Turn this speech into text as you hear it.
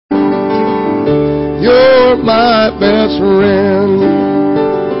You're my best friend.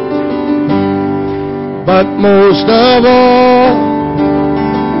 But most of all,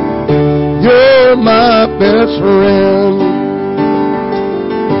 you're my best friend.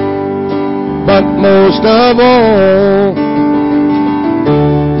 But most of all,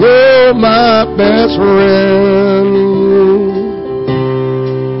 you're my best friend.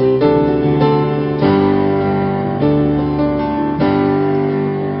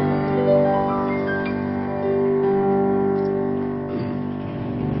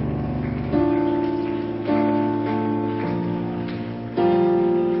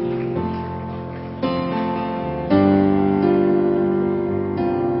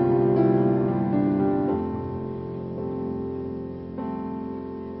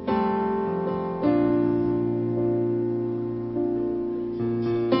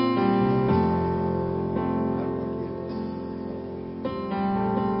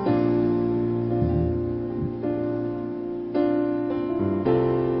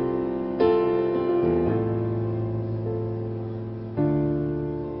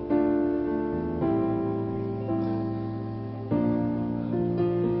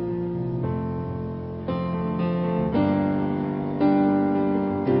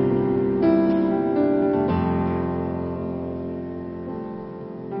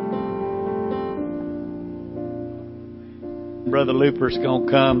 Brother Looper's going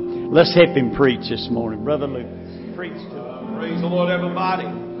to come. Let's help him preach this morning. Brother Looper, preach to us. Praise the Lord, everybody.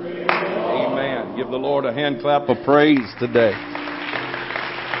 Amen. Give the Lord a hand clap of praise today.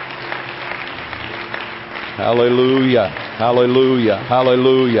 Hallelujah. Hallelujah.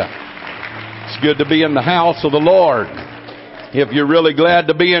 Hallelujah. It's good to be in the house of the Lord. If you're really glad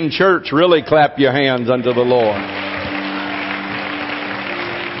to be in church, really clap your hands unto the Lord.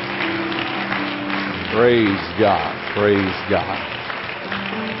 Praise God. Praise God.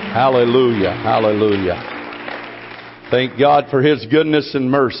 Hallelujah. Hallelujah. Thank God for His goodness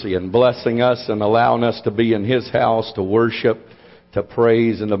and mercy and blessing us and allowing us to be in His house to worship, to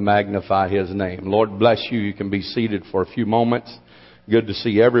praise, and to magnify His name. Lord bless you. You can be seated for a few moments. Good to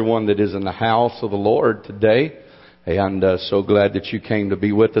see everyone that is in the house of the Lord today. And so glad that you came to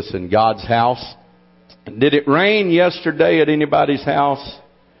be with us in God's house. Did it rain yesterday at anybody's house?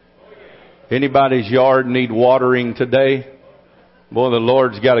 Anybody's yard need watering today? Boy, the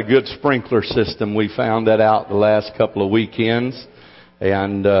Lord's got a good sprinkler system. We found that out the last couple of weekends.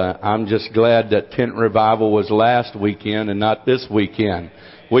 And I'm just glad that tent revival was last weekend and not this weekend.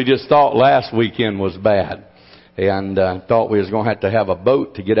 We just thought last weekend was bad. And thought we was going to have a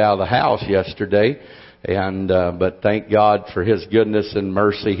boat to get out of the house yesterday. And but thank God for His goodness and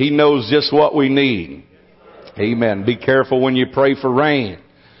mercy. He knows just what we need. Amen. Be careful when you pray for rain.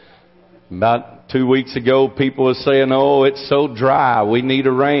 About 2 weeks ago, people were saying, oh, it's so dry. We need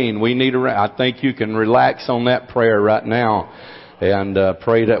a rain. We need a rain. I think you can relax on that prayer right now and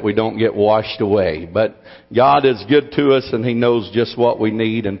pray that we don't get washed away. But God is good to us and He knows just what we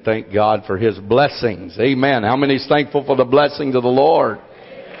need, and thank God for His blessings. Amen. How many is thankful for the blessings of the Lord?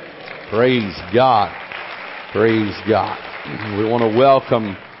 Praise God. Praise God. We want to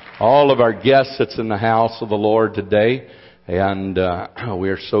welcome all of our guests that's in the house of the Lord today. And we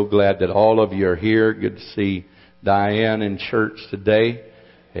are so glad that all of you are here. Good to see Diane in church today.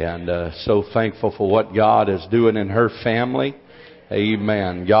 And so thankful for what God is doing in her family.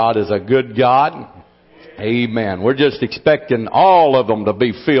 Amen. God is a good God. Amen. We're just expecting all of them to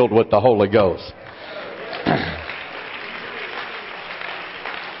be filled with the Holy Ghost.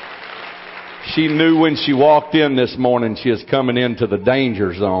 She knew when she walked in this morning she was coming into the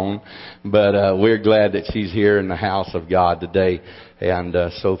danger zone. But we're glad that she's here in the house of God today. And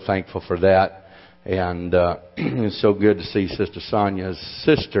so thankful for that. And it's so good to see Sister Sonia's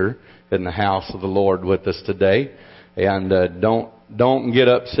sister in the house of the Lord with us today. And don't get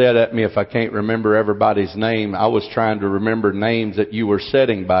upset at me if I can't remember everybody's name. I was trying to remember names that you were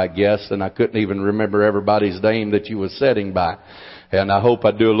sitting by, guests, and I couldn't even remember everybody's name that you were sitting by. And I hope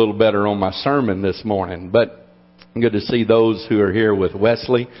I do a little better on my sermon this morning. But good to see those who are here with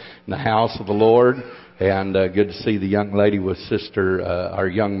Wesley in the house of the Lord. And good to see the young lady with our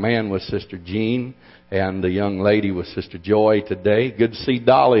young man with Sister Jean. And the young lady with Sister Joy today. Good to see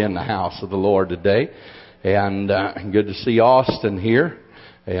Dolly in the house of the Lord today. And good to see Austin here.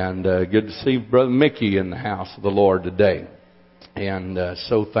 And good to see Brother Mickey in the house of the Lord today. And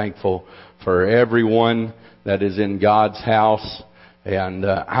so thankful for everyone that is in God's house. And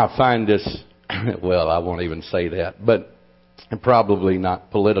I find this, well, I won't even say that, but probably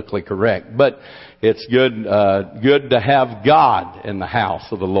not politically correct. But it's good to have God in the house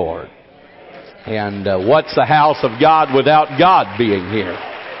of the Lord. And what's the house of God without God being here?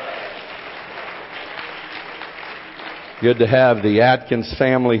 Good to have the Atkins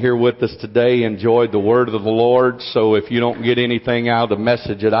family here with us today. Enjoyed the word of the Lord. So if you don't get anything out of the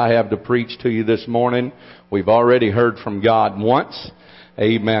message that I have to preach to you this morning, we've already heard from God once.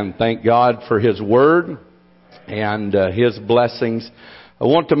 Amen. Thank God for His word and His blessings. I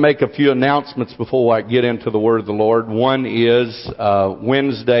want to make a few announcements before I get into the word of the Lord. One is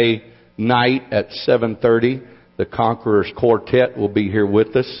Wednesday night at 7:30. The Conquerors Quartet will be here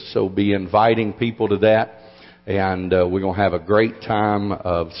with us. So be inviting people to that. And we're going to have a great time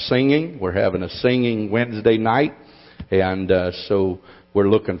of singing. We're having a singing Wednesday night. And so we're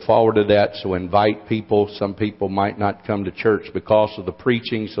looking forward to that. So invite people. Some people might not come to church because of the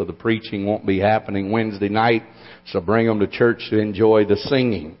preaching. So the preaching won't be happening Wednesday night. So bring them to church to enjoy the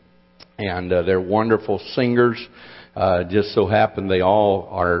singing. And they're wonderful singers. Just so happen they all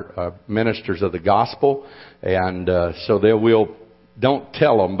are ministers of the gospel. And so there will... Don't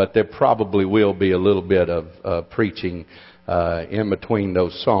tell them, but there probably will be a little bit of preaching in between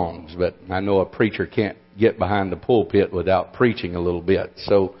those songs. But I know a preacher can't get behind the pulpit without preaching a little bit.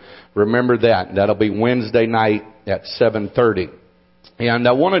 So remember that. That'll be Wednesday night at 7:30. And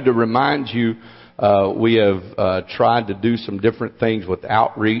I wanted to remind you, we have tried to do some different things with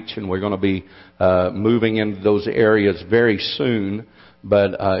outreach, and we're going to be moving into those areas very soon.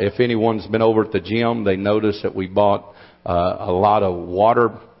 But if anyone's been over at the gym, they notice that we bought a lot of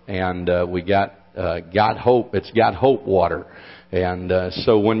water, and we got hope. It's got hope water. And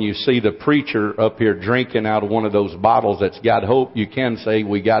so when you see the preacher up here drinking out of one of those bottles that's got hope, you can say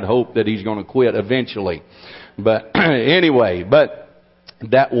we got hope that he's going to quit eventually. But anyway, but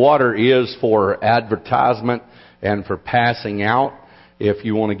that water is for advertisement and for passing out. If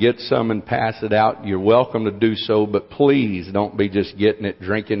you want to get some and pass it out, you're welcome to do so. But please don't be just getting it,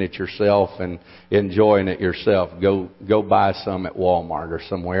 drinking it yourself and enjoying it yourself. Go buy some at Walmart or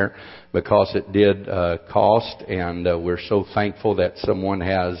somewhere, because it did cost. And we're so thankful that someone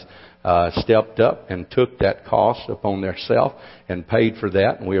has stepped up and took that cost upon themselves and paid for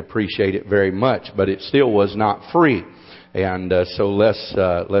that. And we appreciate it very much. But it still was not free. And so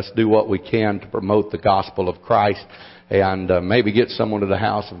let's do what we can to promote the gospel of Christ. And maybe get someone to the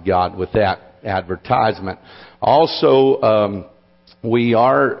house of God with that advertisement. Also, I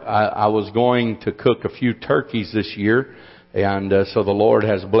was going to cook a few turkeys this year. And so the Lord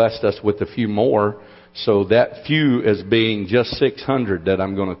has blessed us with a few more. So that few is being just 600 that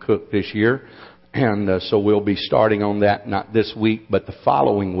I'm going to cook this year. And so we'll be starting on that, not this week, but the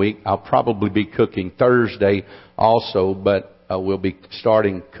following week. I'll probably be cooking Thursday also, but we'll be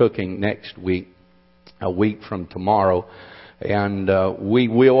starting cooking next week. A week from tomorrow. And we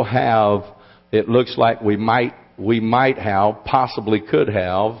will have, it looks like we might have, possibly could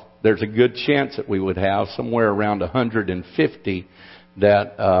have, there's a good chance that we would have somewhere around 150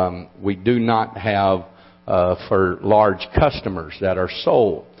 that we do not have for large customers that are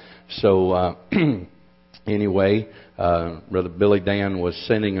sold. So anyway, Brother Billy Dan was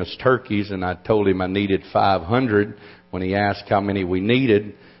sending us turkeys, and I told him I needed 500 when he asked how many we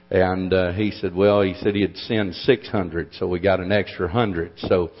needed. And he said he'd send 600, so we got an extra 100.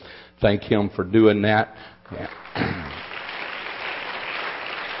 So thank him for doing that.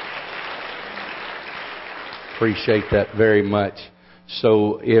 Appreciate that very much.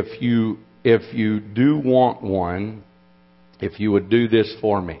 So if you do want one, if you would do this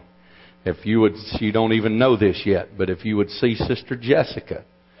for me, you don't even know this yet, but if you would see Sister Jessica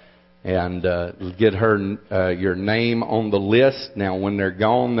and get her your name on the list. Now, when they're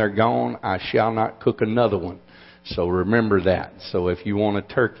gone, they're gone. I shall not cook another one. So remember that. So if you want a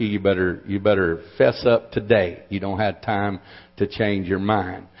turkey, you better fess up today. You don't have time to change your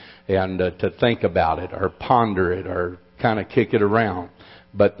mind and to think about it or ponder it or kind of kick it around.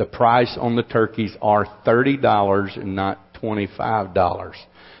 But the price on the turkeys are $30 and not $25.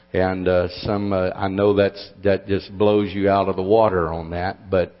 And I know that just blows you out of the water on that.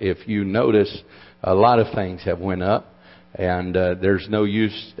 But if you notice, a lot of things have went up, and there's no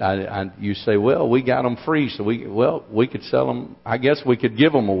use. You say, well, we got them free, so we could sell them. I guess we could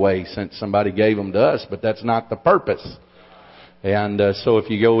give them away since somebody gave them to us, but that's not the purpose. And so if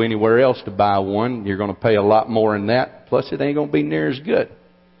you go anywhere else to buy one, you're going to pay a lot more than that. Plus, it ain't going to be near as good.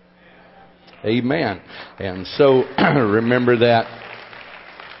 Amen. And so remember that.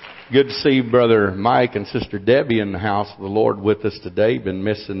 Good to see Brother Mike and Sister Debbie in the house of the Lord with us today. Been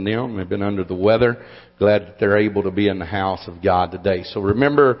missing them. They've been under the weather. Glad that they're able to be in the house of God today. So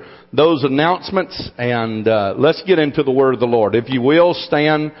remember those announcements, and let's get into the Word of the Lord. If you will,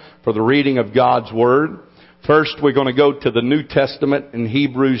 stand for the reading of God's Word. First, we're going to go to the New Testament in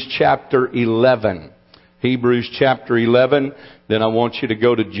Hebrews chapter 11. Hebrews chapter 11. Then I want you to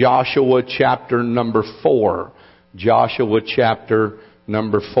go to Joshua chapter number 4. Joshua chapter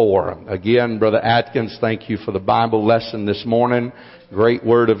number 4. Again, Brother Atkins, thank you for the Bible lesson this morning. Great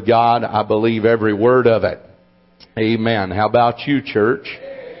Word of God. I believe every word of it. Amen. How about you, church?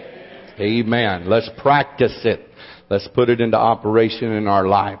 Amen. Let's practice it. Let's put it into operation in our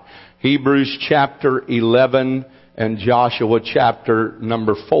life. Hebrews chapter 11 and Joshua chapter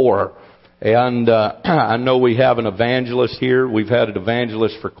number 4. And I know we have an evangelist here. We've had an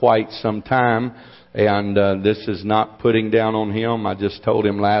evangelist for quite some time. And this is not putting down on him. I just told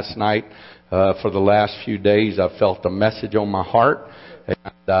him last night, for the last few days, I felt a message on my heart. And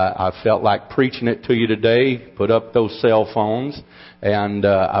I felt like preaching it to you today. Put up those cell phones. And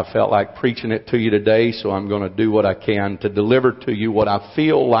I felt like preaching it to you today. So I'm going to do what I can to deliver to you what I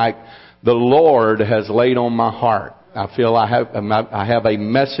feel like the Lord has laid on my heart. I feel I have a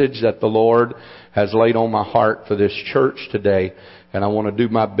message that the Lord has laid on my heart for this church today. And I want to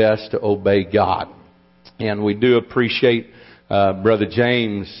do my best to obey God. And we do appreciate Brother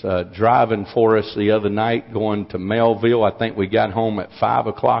James driving for us the other night going to Melville. I think we got home at 5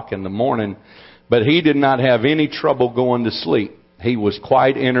 o'clock in the morning. But he did not have any trouble going to sleep. He was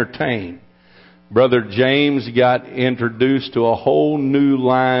quite entertained. Brother James got introduced to a whole new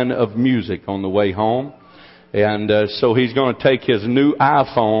line of music on the way home. And so he's going to take his new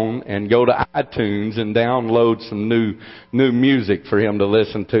iPhone and go to iTunes and download some new music for him to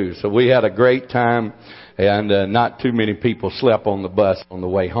listen to. So we had a great time, and not too many people slept on the bus on the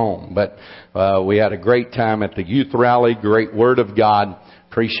way home. But we had a great time at the youth rally. Great Word of God.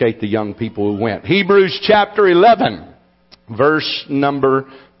 Appreciate the young people who went. Hebrews chapter 11, verse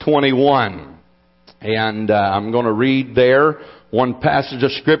number 21. And I'm going to read there one passage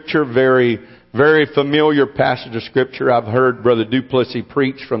of Scripture, very familiar passage of Scripture. I've heard Brother Duplessis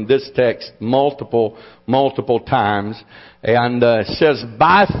preach from this text multiple times. And it says,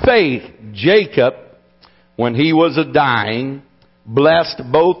 by faith, Jacob, when he was a-dying, blessed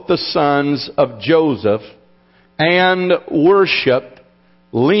both the sons of Joseph and worshipped,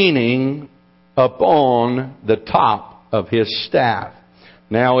 leaning upon the top of his staff.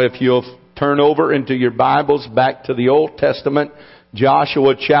 Now, if you'll turn over into your Bibles back to the Old Testament,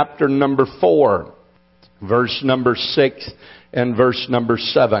 Joshua chapter number 4, verse number 6 and verse number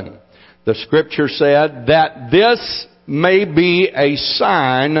 7. The Scripture said, that this may be a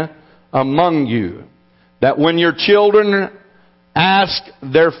sign among you, that when your children ask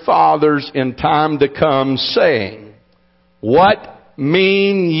their fathers in time to come, saying, what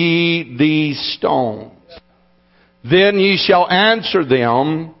mean ye these stones? Then ye shall answer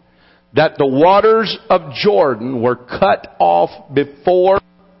them, that the waters of Jordan were cut off before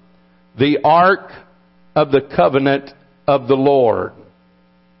the ark of the covenant of the Lord.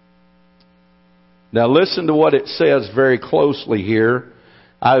 Now listen to what it says very closely here.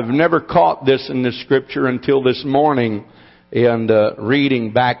 I've never caught this in the Scripture until this morning and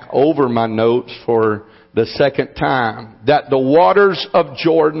reading back over my notes for the second time. That the waters of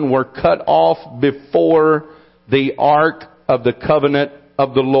Jordan were cut off before the ark of the covenant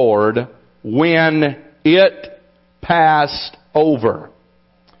of the Lord when it passed over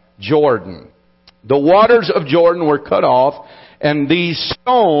Jordan. The waters of Jordan were cut off, and these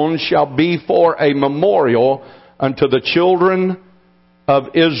stones shall be for a memorial unto the children of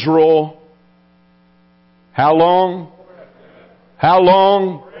Israel. How long? How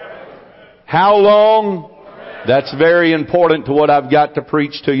long? How long? That's very important to what I've got to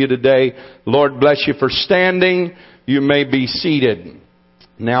preach to you today. Lord bless you for standing. You may be seated.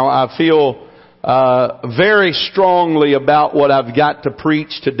 Now I feel very strongly about what I've got to preach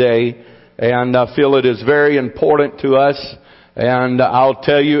today, and I feel it is very important to us. And I'll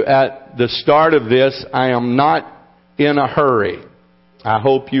tell you at the start of this, I am not in a hurry. I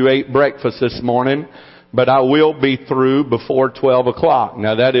hope you ate breakfast this morning, but I will be through before 12 o'clock.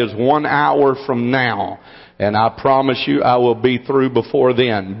 Now that is 1 hour from now. And I promise you I will be through before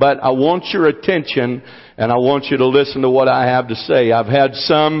then. But I want your attention, and I want you to listen to what I have to say. I've had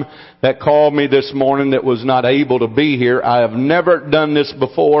some that called me this morning that was not able to be here. I have never done this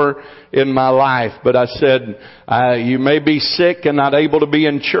before in my life. But I said, you may be sick and not able to be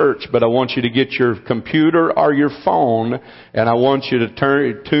in church, but I want you to get your computer or your phone, and I want you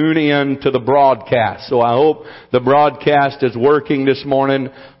to tune in to the broadcast. So I hope the broadcast is working this morning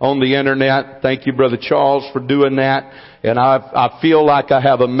on the internet. Thank you, Brother Charles, for doing that. And I feel like I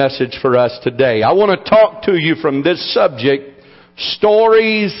have a message for us today. I want to talk to you from this subject,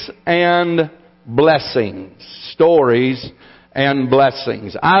 stories and blessings. Stories and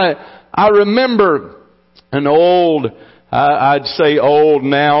blessings. I remember an old, I'd say old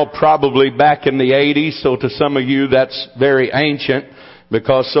now, probably back in the 80s. So to some of you, that's very ancient.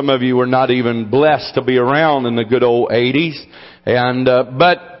 because some of you were not even blessed to be around in the good old 80s. And,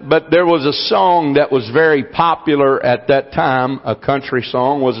 but there was a song that was very popular at that time, a country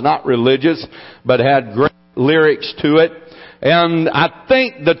song, was not religious, but had great lyrics to it. And I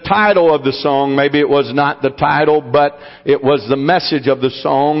think the title of the song, maybe it was not the title, but it was the message of the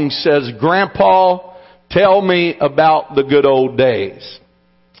song, says, "Grandpa, tell me about the good old days."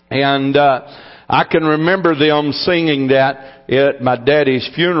 And, I can remember them singing that at my daddy's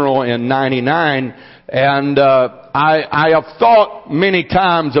funeral in '99. And, I have thought many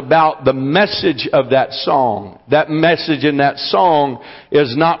times about the message of that song. That message in that song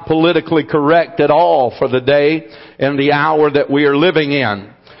is not politically correct at all for the day and the hour that we are living in.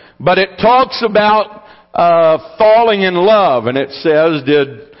 But it talks about, falling in love. And it says,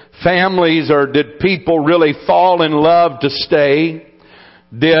 did families or did people really fall in love to stay?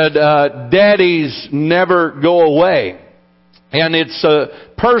 Did, daddies never go away? And it's a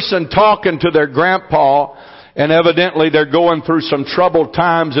person talking to their grandpa, and evidently they're going through some troubled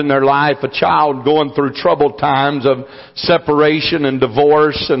times in their life, a child going through troubled times of separation and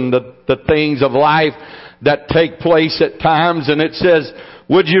divorce and the things of life that take place at times. And it says,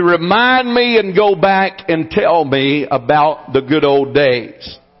 "Would you remind me and go back and tell me about the good old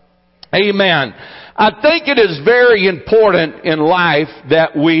days?" Amen. I think it is very important in life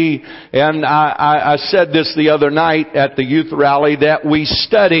that we, and I said this the other night at the youth rally, that we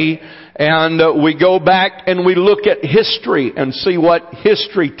study and we go back and we look at history and see what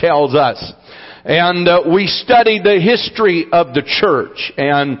history tells us. And we study the history of the church.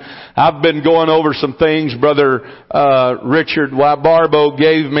 And I've been going over some things. Brother Richard Barbo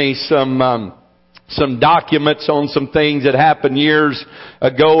gave me some documents on some things that happened years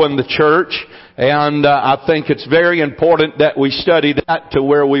ago in the church. And I think it's very important that we study that to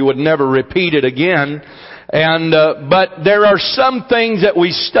where we would never repeat it again. And but there are some things that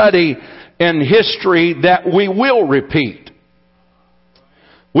we study in history that we will repeat.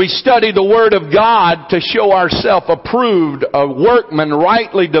 We study the Word of God to show ourselves approved, a workman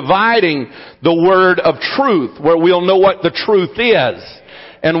rightly dividing the Word of truth, where we'll know what the truth is.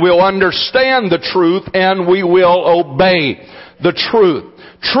 And we'll understand the truth and we will obey the truth.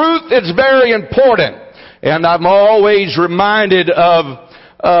 Truth is very important. And I'm always reminded of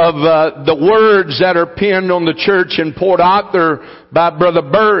the words that are penned on the church in Port Arthur by Brother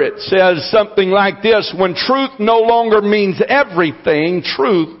Burr. It says something like this: when truth no longer means everything,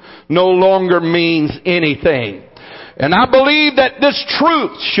 truth no longer means anything. And I believe that this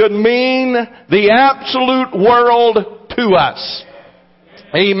truth should mean the absolute world to us.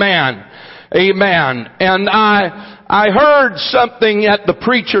 Amen. Amen. And I heard something that the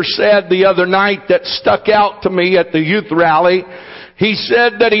preacher said the other night that stuck out to me at the youth rally. He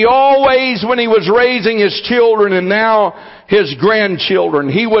said that he always, when he was raising his children and now his grandchildren,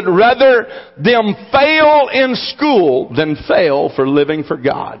 he would rather them fail in school than fail for living for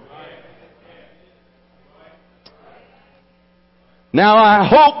God. Now I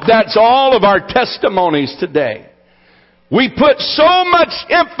hope that's all of our testimonies today. We put so much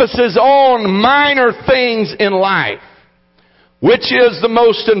emphasis on minor things in life. Which is the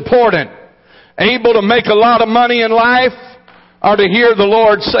most important? Able to make a lot of money in life, or to hear the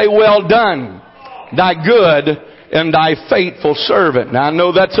Lord say, "Well done, thy good and thy faithful servant"? Now I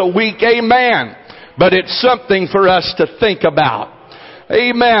know that's a weak amen, but it's something for us to think about.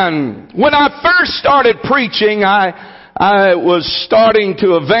 Amen. When I first started preaching, I was starting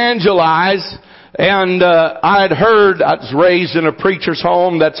to evangelize. And I had heard, I was raised in a preacher's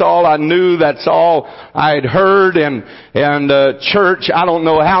home. That's all I knew. That's all I had heard. And church, I don't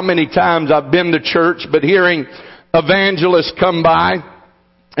know how many times I've been to church, but hearing evangelists come by.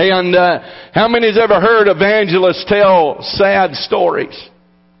 And how many has ever heard evangelists tell sad stories?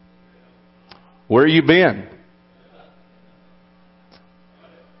 Where you been?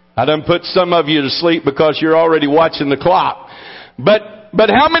 I done put some of you to sleep because you're already watching the clock. But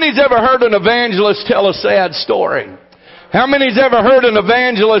how many's ever heard an evangelist tell a sad story? How many's ever heard an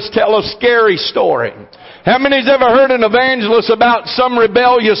evangelist tell a scary story? How many's ever heard an evangelist about some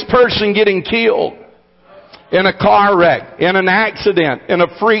rebellious person getting killed in a car wreck, in an accident, in a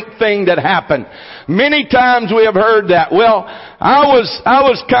freak thing that happened? Many times we have heard that. Well, I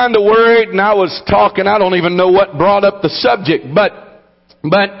was kind of worried, and I was talking, I don't even know what brought up the subject, but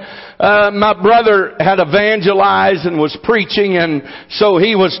my brother had evangelized and was preaching, and so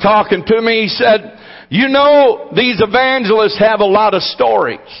he was talking to me. He said, "You know, these evangelists have a lot of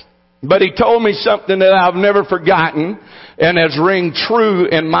stories." But he told me something that I've never forgotten and has ring true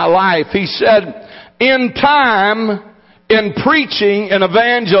in my life. He said, "In time, in preaching and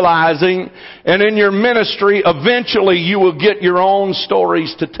evangelizing and in your ministry, eventually you will get your own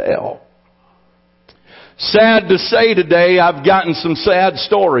stories to tell. Sad to say today, I've gotten some sad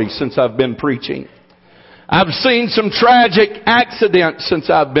stories since I've been preaching. I've seen some tragic accidents since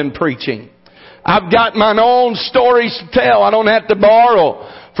I've been preaching. I've got my own stories to tell. I don't have to borrow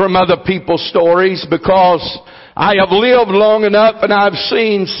from other people's stories because I have lived long enough and I've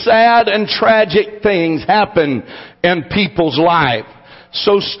seen sad and tragic things happen in people's life.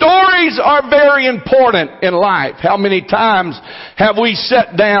 So stories are very important in life. How many times have we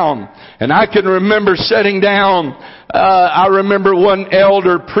sat down? And I can remember sitting down. I remember one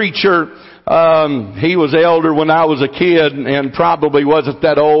elder preacher. He was elder when I was a kid and probably wasn't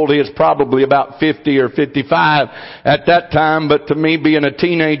that old. He was probably about 50 or 55 at that time. But to me, being a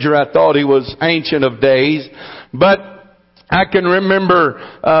teenager, I thought he was ancient of days. But I can remember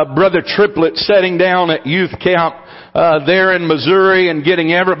Brother Triplett sitting down at youth camp there in Missouri and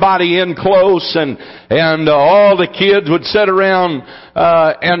getting everybody in close, and all the kids would sit around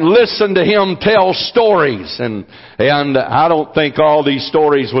and listen to him tell stories. And I don't think all these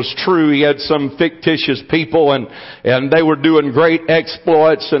stories was true. He had some fictitious people, and they were doing great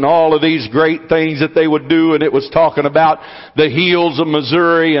exploits and all of these great things that they would do. And it was talking about the hills of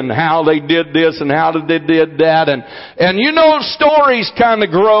Missouri and how they did this and how they did that. And you know, stories kind of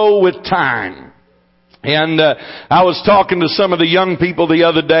grow with time. And I was talking to some of the young people the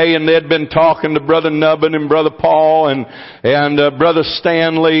other day, and they'd been talking to Brother Nubbin and Brother Paul and Brother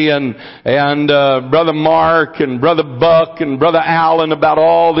Stanley and Brother Mark and Brother Buck and Brother Allen about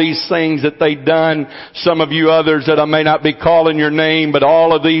all these things that they'd done. Some of you others that I may not be calling your name, but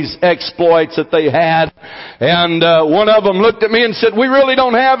all of these exploits that they had. And one of them looked at me and said, "We really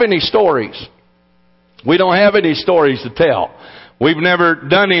don't have any stories. We don't have any stories to tell. We've never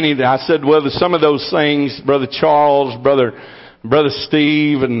done any of that." I said, "Well, some of those things, Brother Charles, Brother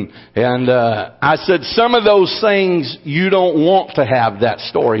Steve, and I said, some of those things you don't want to have that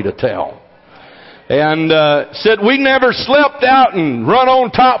story to tell." And said, "We never slept out and run on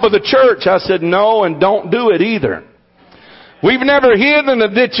top of the church." I said, "No, and don't do it either. We've never hid in the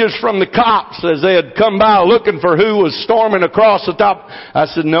ditches from the cops as they had come by looking for who was storming across the top." I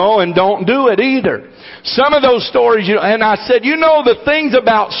said, "No, and don't do it either. Some of those stories," and I said, "You know, the things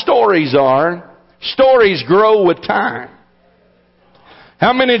about stories grow with time."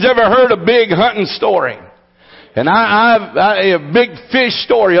 How many has ever heard a big hunting story? And a big fish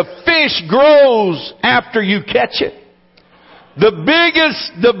story. A fish grows after you catch it. The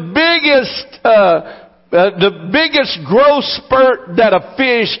biggest growth spurt that a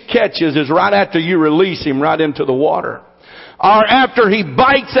fish catches is right after you release him right into the water. Or after he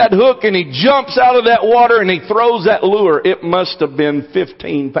bites that hook and he jumps out of that water and he throws that lure. It must have been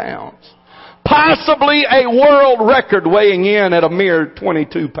 15 pounds. Possibly a world record weighing in at a mere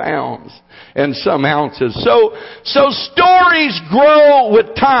 22 pounds and some ounces. So stories grow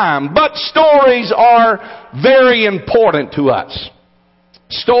with time, but stories are very important to us.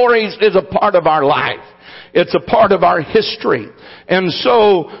 Stories is a part of our life. It's a part of our history. And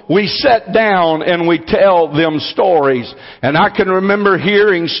so we sit down and we tell them stories. And I can remember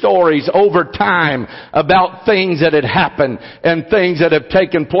hearing stories over time about things that had happened and things that have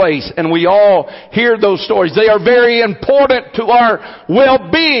taken place. And we all hear those stories. They are very important to our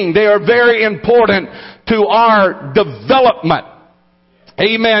well-being. They are very important to our development.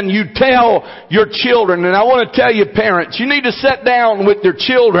 Amen. You tell your children, and I want to tell you parents, you need to sit down with your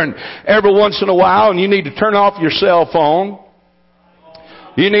children every once in a while and you need to turn off your cell phone.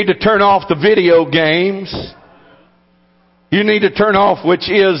 You need to turn off the video games. You need to turn off, which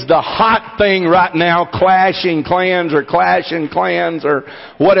is the hot thing right now, Clashing Clans or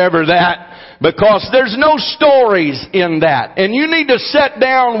whatever that. Because there's no stories in that. And you need to sit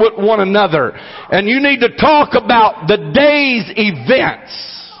down with one another. And you need to talk about the day's events.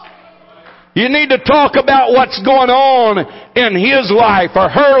 You need to talk about what's going on in his life or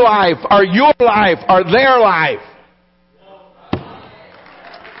her life or your life or their life.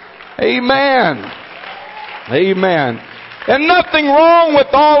 Amen. Amen. And nothing wrong with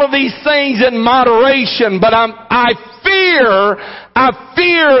all of these things in moderation, but I fear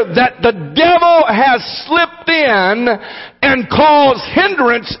that the devil has slipped in and caused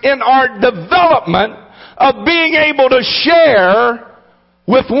hindrance in our development of being able to share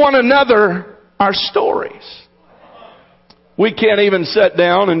with one another our stories. We can't even sit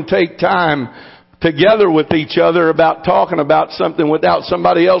down and take time together with each other about talking about something without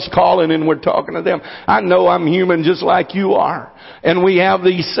somebody else calling and we're talking to them. I know I'm human just like you are. And we have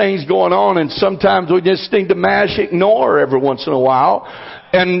these things going on and sometimes we just need to ignore every once in a while.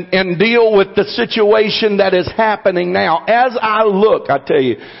 and deal with the situation that is happening now. As I look, I tell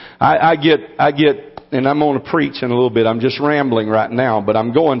you, I get, and I'm going to preach in a little bit. I'm just rambling right now, but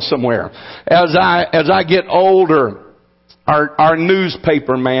I'm going somewhere. As I get older, our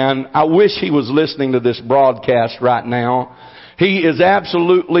newspaper man, I wish he was listening to this broadcast right now. He is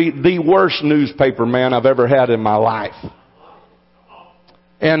absolutely the worst newspaper man I've ever had in my life.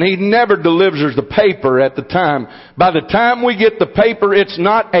 And he never delivers the paper at the time. By the time we get the paper, it's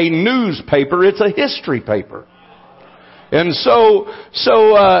not a newspaper, it's a history paper. And so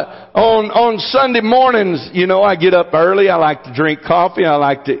on Sunday mornings, you know, I get up early, I like to drink coffee, I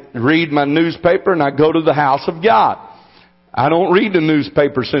like to read my newspaper, and I go to the house of God. I don't read the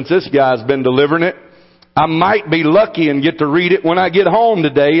newspaper since this guy's been delivering it. I might be lucky and get to read it when I get home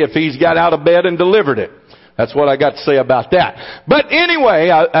today if he's got out of bed and delivered it. That's what I got to say about that. But anyway,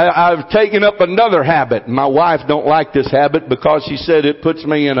 I've taken up another habit. My wife don't like this habit because she said it puts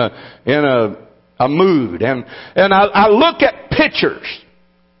me in a mood. And I look at pictures.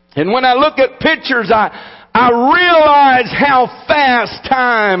 And when I look at pictures, I realize how fast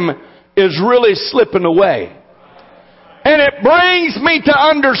time is really slipping away. And it brings me to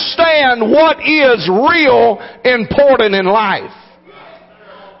understand what is real important in life.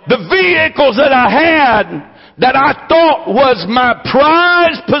 The vehicles that I had that I thought was my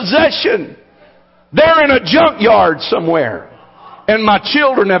prized possession, they're in a junkyard somewhere. And my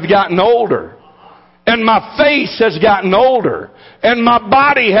children have gotten older. And my face has gotten older. And my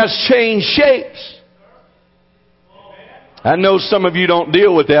body has changed shapes. I know some of you don't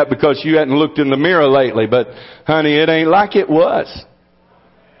deal with that because you hadn't looked in the mirror lately, but honey, it ain't like it was.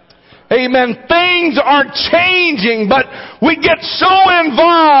 Amen. Things are changing, but we get so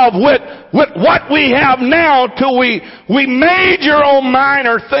involved with what we have now till we major on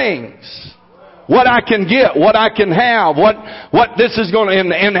minor things. What I can get, what I can have, what this is going to,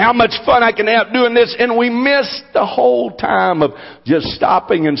 and how much fun I can have doing this. And we miss the whole time of just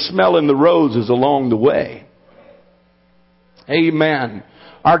stopping and smelling the roses along the way. Amen.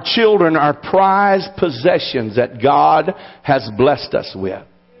 Our children are prized possessions that God has blessed us with.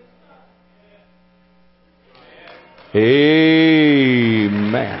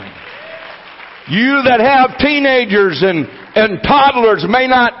 Amen. You that have teenagers and toddlers may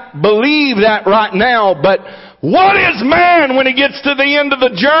not believe that right now, but what is man when he gets to the end of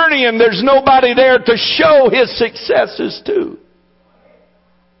the journey and there's nobody there to show his successes to?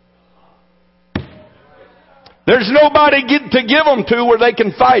 There's nobody to give them to where they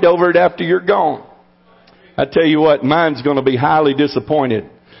can fight over it after you're gone. I tell you what, mine's going to be highly disappointed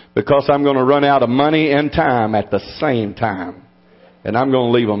because I'm going to run out of money and time at the same time. And I'm going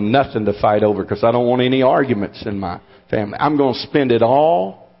to leave them nothing to fight over because I don't want any arguments in my family. I'm going to spend it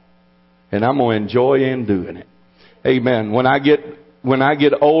all and I'm going to enjoy in doing it. Amen. When I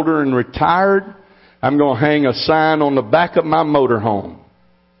get older and retired, I'm going to hang a sign on the back of my motorhome.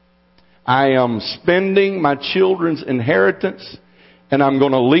 I am spending my children's inheritance and I'm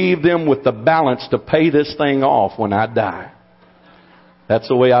going to leave them with the balance to pay this thing off when I die. That's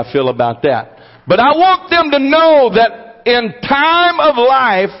the way I feel about that. But I want them to know that in time of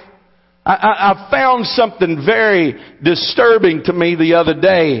life, I found something very disturbing to me the other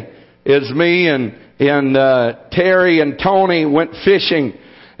day. As me and Terry and Tony went fishing,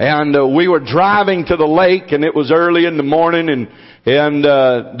 and we were driving to the lake, and it was early in the morning, and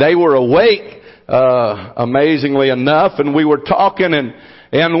they were awake, amazingly enough, and we were talking,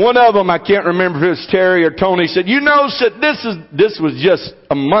 and one of them, I can't remember if it was Terry or Tony, said, you know, said this was just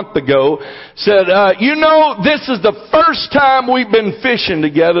a month ago, said, you know, this is the first time we've been fishing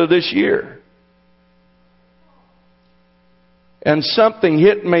together this year. And something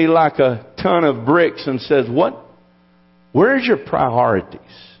hit me like a ton of bricks and says, what? Where's your priorities?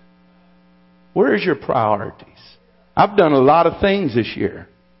 Where's your priorities? I've done a lot of things this year.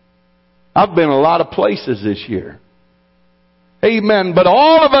 I've been a lot of places this year. Amen. But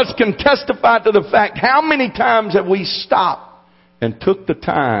all of us can testify to the fact, how many times have we stopped and took the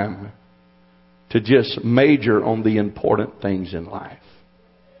time to just major on the important things in life?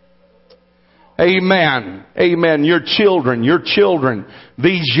 Amen. Amen. Your children,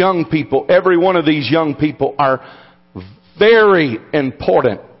 these young people, every one of these young people are very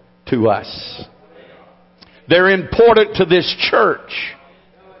important to us. They're important to this church.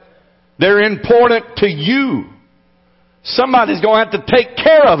 They're important to you. Somebody's going to have to take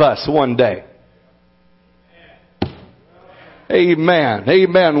care of us one day. Amen.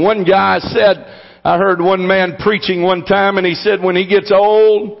 Amen. One guy said, I heard one man preaching one time, and he said when he gets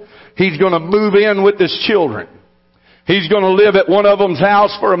old, he's going to move in with his children. He's going to live at one of them's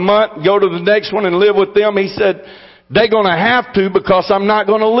house for a month, go to the next one and live with them. He said, they're going to have to because I'm not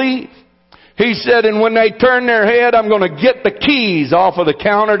going to leave. He said, and when they turn their head, I'm going to get the keys off of the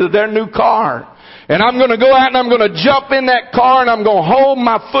counter to their new car. And I'm going to go out and I'm going to jump in that car and I'm going to hold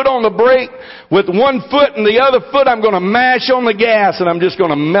my foot on the brake with one foot, and the other foot I'm going to mash on the gas, and I'm just going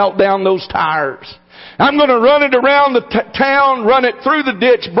to melt down those tires. I'm going to run it around the town, run it through the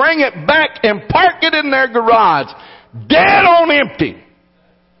ditch, bring it back and park it in their garage. Dead on empty.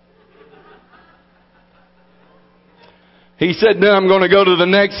 He said, then I'm going to go to the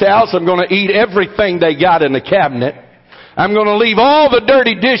next house. I'm going to eat everything they got in the cabinet. I'm going to leave all the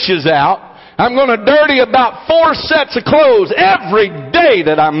dirty dishes out. I'm going to dirty about 4 sets of clothes every day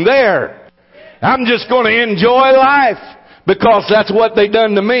that I'm there. I'm just going to enjoy life because that's what they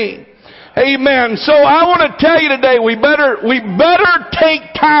done to me. Amen. So I want to tell you today, we better take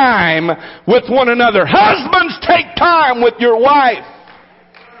time with one another. Husbands, take time with your wife.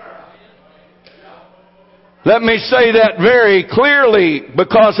 Let me say that very clearly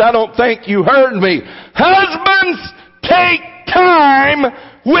because I don't think you heard me. Husbands, take time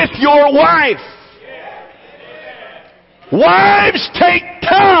with your wife. Wives, take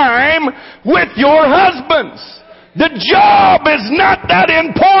time with your husbands. The job is not that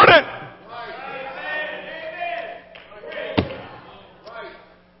important.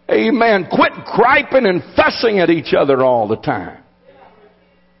 Amen. Quit griping and fussing at each other all the time.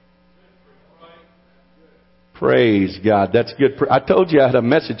 Praise God. That's good. I told you I had a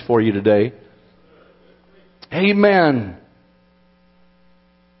message for you today. Amen.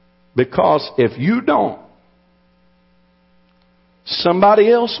 Because if you don't,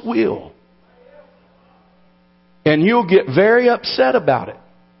 somebody else will. And you'll get very upset about it.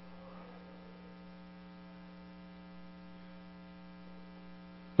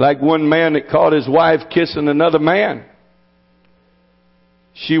 Like one man that caught his wife kissing another man.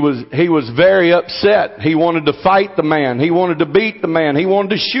 He was very upset. He wanted to fight the man. He wanted to beat the man. He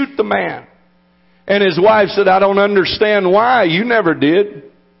wanted to shoot the man. And his wife said, I don't understand why. You never did.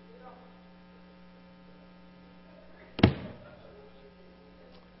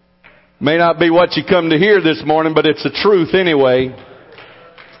 May not be what you come to hear this morning, but it's the truth anyway.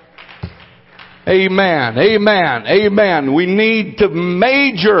 Amen. Amen. Amen. We need to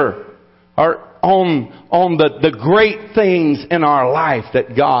major on the great things in our life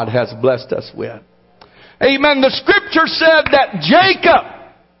that God has blessed us with. Amen. The scripture said that Jacob,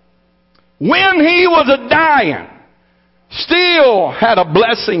 when he was a dying, still had a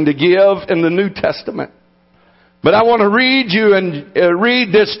blessing to give in the New Testament. But I want to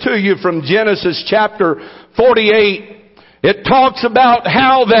read this to you from Genesis chapter 48. It talks about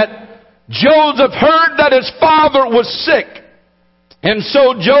how that Joseph heard that his father was sick. And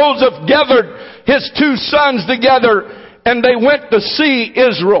so Joseph gathered his 2 sons together and they went to see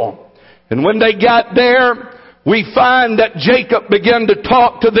Israel. And when they got there, we find that Jacob began to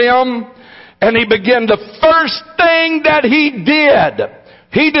talk to them, and he began the first thing that he did.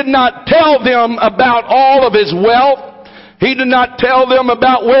 He did not tell them about all of his wealth. He did not tell them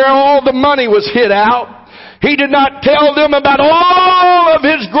about where all the money was hid out. He did not tell them about all of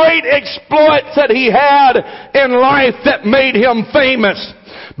his great exploits that he had in life that made him famous.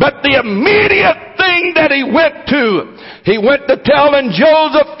 But the immediate thing that he went to telling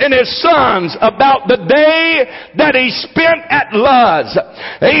Joseph and his sons about the day that he spent at Luz.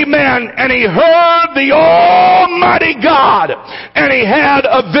 Amen. And he heard the Almighty God, and he had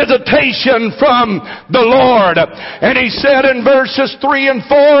a visitation from the Lord. And he said in verses 3 and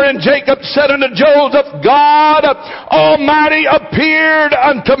 4, and Jacob said unto Joseph, God Almighty appeared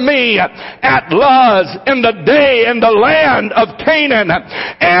unto me at Luz in the day in the land of Canaan.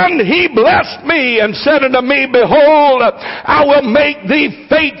 And he blessed me and said unto me, behold, I will make thee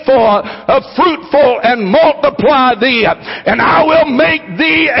faithful, fruitful, and multiply thee. And I will make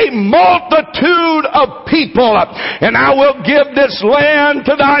thee a multitude of people. And I will give this land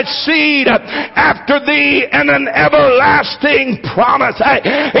to thy seed after thee in an everlasting promise.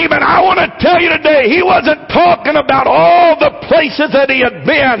 Even I want to tell you today, he wasn't talking about all the places that he had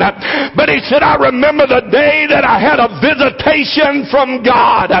been. But he said, I remember the day that I had a visitation from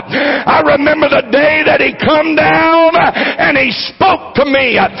God. I remember the day that he come down and he spoke to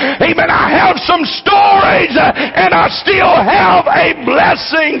me. Amen. I have some stories and I still have a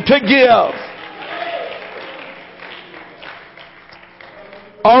blessing to give.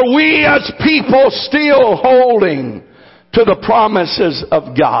 Are we as people still holding to the promises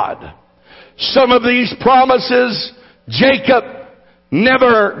of God? Some of these promises Jacob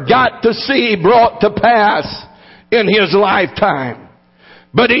never got to see brought to pass in his lifetime.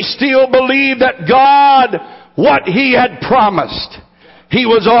 But he still believed that God, what he had promised, He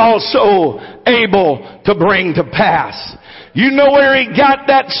was also able to bring to pass. You know where he got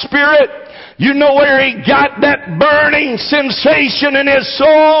that spirit? You know where he got that burning sensation in his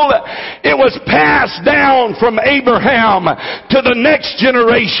soul? It was passed down from Abraham to the next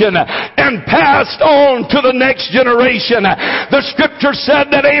generation and passed on to the next generation. The scripture said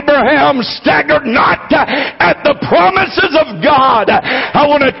that Abraham staggered not at the promises of God. I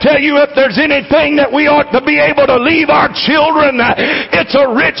want to tell you, if there's anything that we ought to be able to leave our children, it's a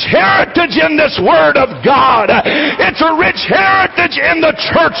rich heritage in this Word of God. It's a rich heritage in the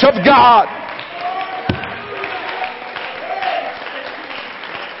church of God.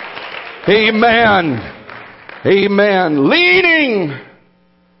 Amen. Amen. Leaning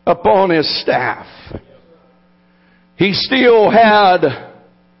upon his staff. He still had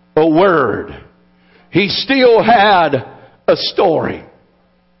a word. He still had a story.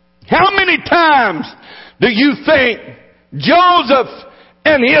 How many times do you think Joseph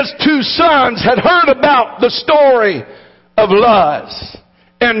and his two sons had heard about the story of Luz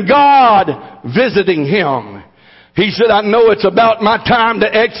and God visiting him? He said, I know it's about my time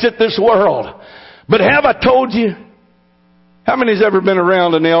to exit this world. But have I told you? How many's ever been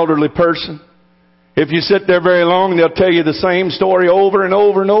around an elderly person? If you sit there very long, they'll tell you the same story over and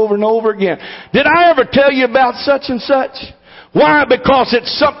over and over and over again. Did I ever tell you about such and such? Why? Because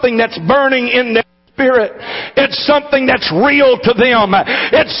it's something that's burning in their spirit. It's something that's real to them.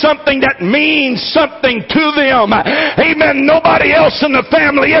 It's something that means something to them. Amen. Nobody else in the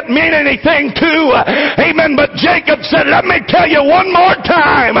family it meant anything to. Amen. But Jacob said, let me tell you one more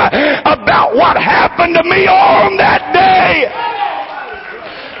time about what happened to me on that day.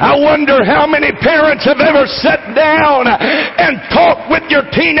 I wonder how many parents have ever sat down and talked with your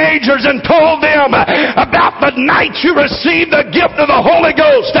teenagers and told them about the night you received the gift of the Holy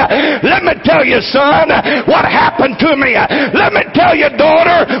Ghost. Let me tell you, son, what happened to me. Let me tell you,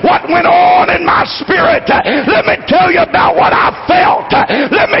 daughter, what went on in my spirit. Let me tell you about what I felt.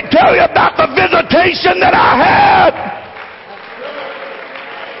 Let me tell you about the visitation that I had.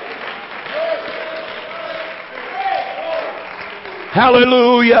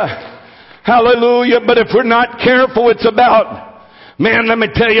 Hallelujah. Hallelujah. But if we're not careful, it's about, man, let me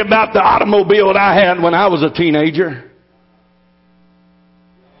tell you about the automobile that I had when I was a teenager.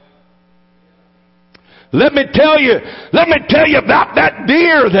 Let me tell you about that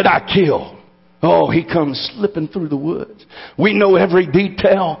deer that I killed. Oh, he comes slipping through the woods. We know every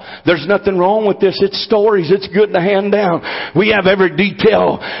detail. There's nothing wrong with this. It's stories. It's good to hand down. We have every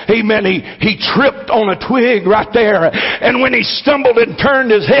detail. Amen. He tripped on a twig right there. And when he stumbled and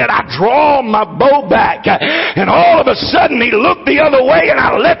turned his head, I draw my bow back. And all of a sudden he looked the other way and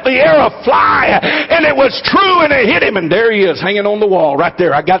I let the arrow fly. And it was true and it hit him. And there he is hanging on the wall right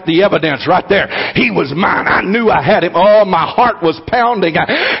there. I got the evidence right there. He was mine. I knew I had him. Oh, my heart was pounding.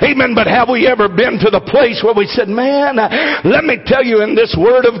 Amen. But have we ever been to the place where we said, man, let me tell you in this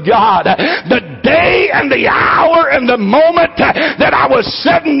Word of God, the day and the hour and the moment that I was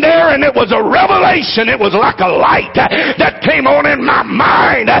sitting there and it was a revelation. It was like a light that came on in my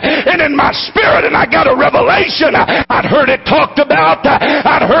mind and in my spirit, and I got a revelation. I'd heard it talked about.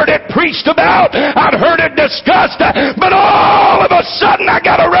 I'd heard it preached about. I'd heard it discussed. But all of a sudden I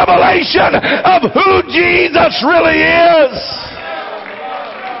got a revelation of who Jesus really is.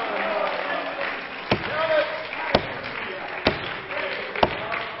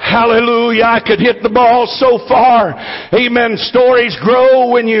 Hallelujah. I could hit the ball so far. Amen. Stories grow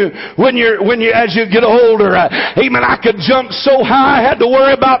when you as you get older. Amen. I could jump so high I had to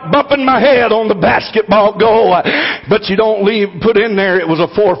worry about bumping my head on the basketball goal. But you don't put in there it was a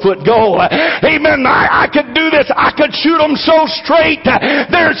 4-foot goal. Amen. I could do this. I could shoot them so straight.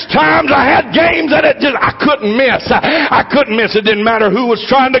 There's times I had games that I couldn't miss. I couldn't miss. It didn't matter who was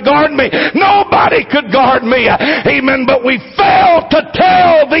trying to guard me. Nobody could guard me. Amen. But we failed to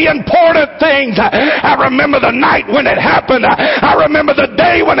tell the important things. I remember the night when it happened. I remember the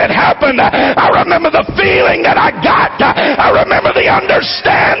day when it happened. I remember the feeling that I got. I remember the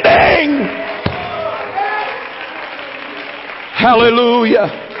understanding. Hallelujah.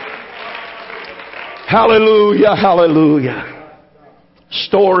 Hallelujah. Hallelujah.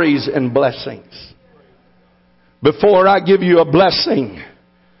 Stories and blessings. Before I give you a blessing,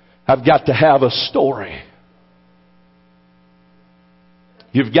 I've got to have a story.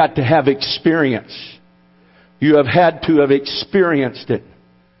 You've got to have experience. You have had to have experienced it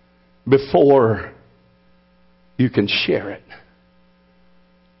before you can share it.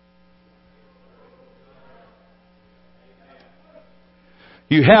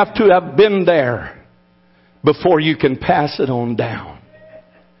 You have to have been there before you can pass it on down.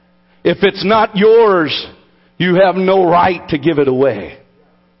 If it's not yours, you have no right to give it away.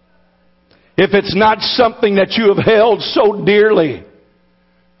 if it's not something that you have held so dearly,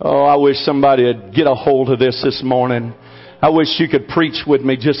 oh, I wish somebody would get a hold of this morning. I wish you could preach with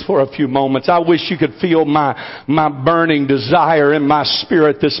me just for a few moments. I wish you could feel my burning desire in my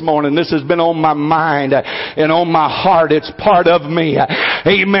spirit this morning. This has been on my mind and on my heart. It's part of me.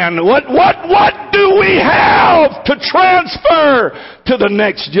 Amen. What do we have to transfer to the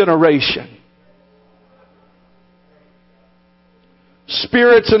next generation?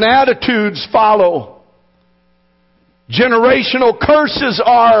 Spirits and attitudes follow. Generational curses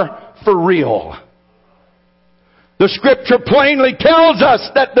are for real. The scripture plainly tells us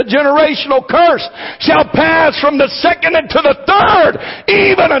that the generational curse shall pass from the second into the third,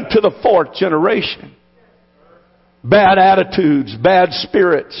 even unto the fourth generation. Bad attitudes, bad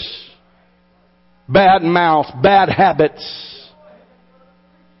spirits, bad mouth, bad habits.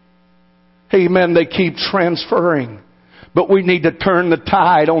 Amen. They keep transferring. But we need to turn the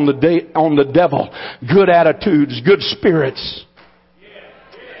tide on the devil. Good attitudes, good spirits,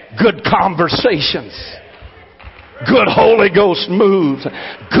 good conversations, good Holy Ghost moves,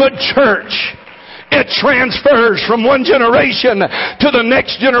 good church. It transfers from one generation to the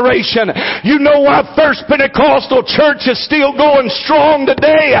next generation. You know why First Pentecostal Church is still going strong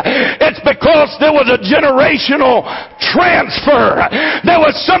today? It's because there was a generational transfer. There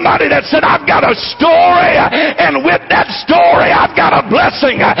was somebody that said, I've got a story, and with that story, I've got a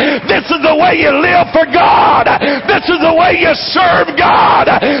blessing. This is the way you live for God. This is the way you serve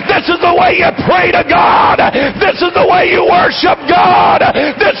God. This is the way you pray to God. This is the way you worship God.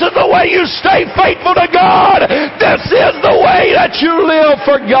 This is the way you stay faithful to God. This is the way that you live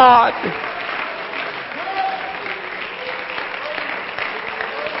for God.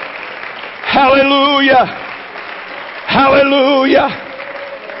 Hallelujah. Hallelujah.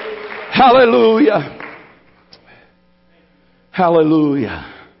 Hallelujah.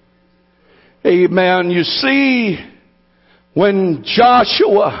 Hallelujah. Amen. You see, when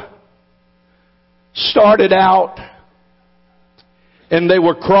Joshua started out and they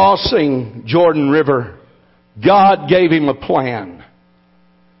were crossing Jordan River, God gave him a plan.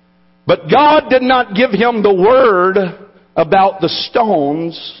 But God did not give him the word about the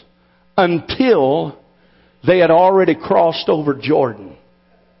stones until they had already crossed over Jordan.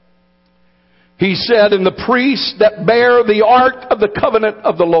 He said, and the priests that bear the ark of the covenant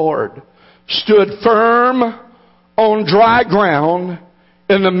of the Lord stood firm on dry ground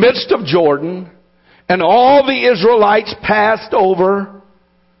in the midst of Jordan, and all the Israelites passed over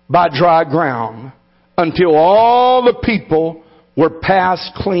by dry ground until all the people were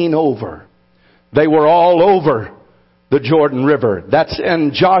passed clean over. They were all over the Jordan River. That's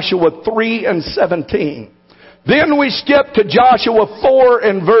in Joshua 3:17. Then we skip to Joshua 4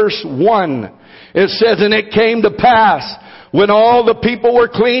 and verse 1. It says, and it came to pass when all the people were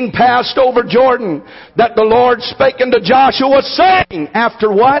clean passed over Jordan, that the Lord spake unto Joshua, saying,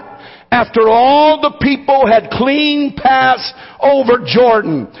 after what? After all the people had clean passed over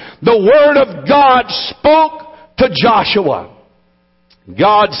Jordan, the word of God spoke to Joshua.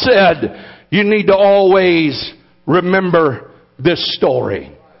 God said, you need to always remember this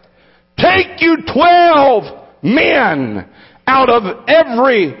story. Take you 12 men out of the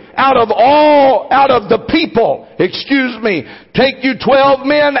people. Take you 12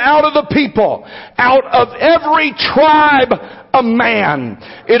 men out of the people. Out of every tribe a man.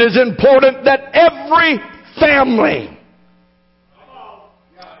 It is important that every family.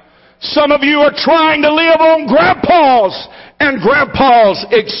 Some of you are trying to live on grandpa's and grandpa's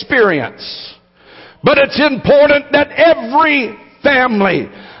experience. But it's important that every family,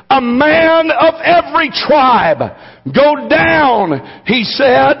 a man of every tribe, go down, he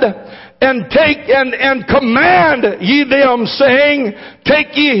said, and take and command ye them, saying,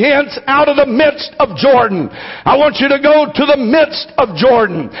 take ye hence out of the midst of Jordan. I want you to go to the midst of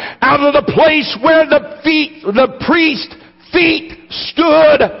Jordan, out of the place where the priest's feet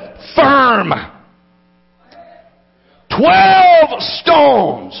stood firm. 12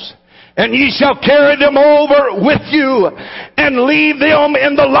 stones. And ye shall carry them over with you, and leave them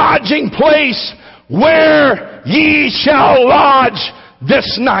in the lodging place where ye shall lodge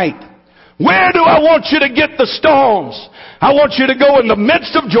this night. Where do I want you to get the stones? I want you to go in the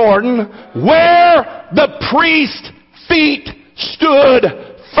midst of Jordan, where the priest's feet stood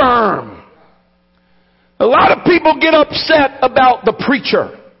firm. A lot of people get upset about the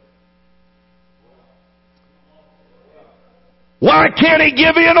preacher. Why can't he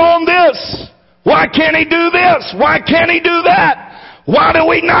give in on this? Why can't he do this? Why can't he do that? Why do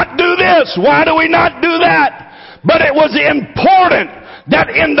we not do this? Why do we not do that? But it was important that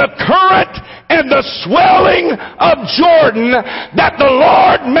in the current and the swelling of Jordan, that the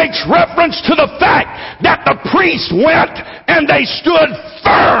Lord makes reference to the fact that the priest went and they stood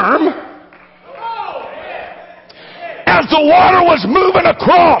firm as the water was moving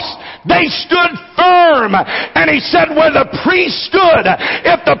across. They stood firm. And he said where the priest stood,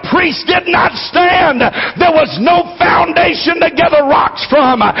 if the priest did not stand, there was no foundation to gather rocks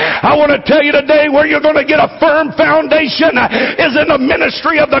from. I want to tell you today, where you're going to get a firm foundation is in the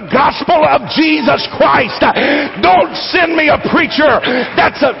ministry of the gospel of Jesus Christ. Don't send me a preacher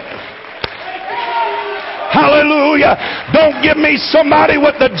that's a... Hallelujah. Don't give me somebody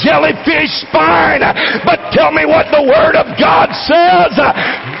with the jellyfish spine, but tell me what the Word of God says.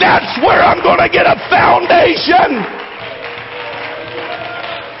 That's where I'm going to get a foundation.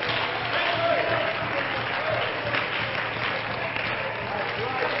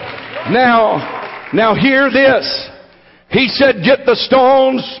 Now hear this. He said, get the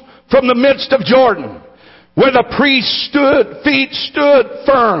stones from the midst of Jordan, where the priest's feet stood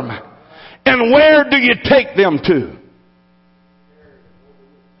firm. And where do you take them to?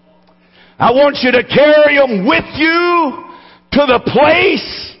 I want you to carry them with you to the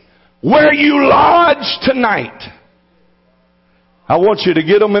place where you lodge tonight. I want you to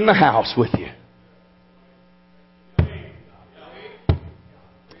get them in the house with you.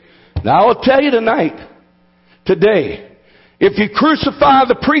 Now I'll tell you today, if you crucify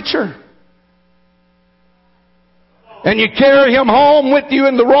the preacher, and you carry him home with you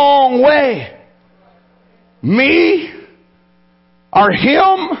in the wrong way, me or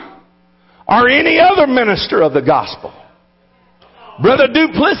him or any other minister of the gospel, Brother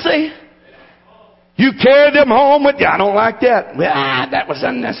Duplessis, you carry them home with you. I don't like that. That was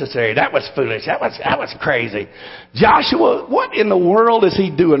unnecessary. That was foolish. That was crazy. Joshua, what in the world is he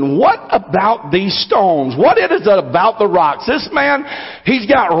doing? What about these stones? What is it about the rocks? This man, he's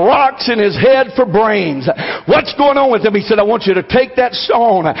got rocks in his head for brains. What's going on with him? He said, I want you to take that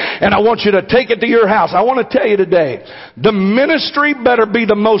stone and I want you to take it to your house. I want to tell you today, the ministry better be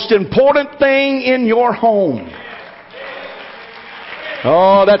the most important thing in your home.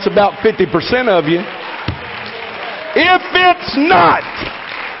 Oh, that's about 50% of you. If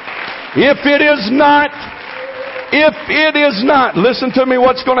it is not, listen to me,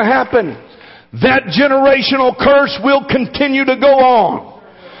 what's going to happen? That generational curse will continue to go on.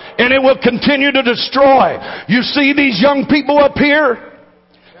 And it will continue to destroy. You see these young people up here?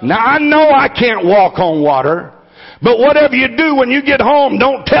 Now I know I can't walk on water. But whatever you do when you get home,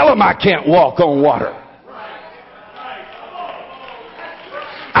 don't tell them I can't walk on water.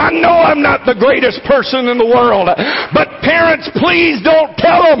 I know I'm not the greatest person in the world, but parents, please don't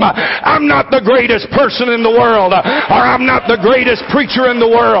tell them I'm not the greatest person in the world, or I'm not the greatest preacher in the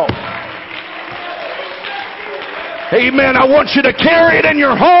world. Amen. I want you to carry it in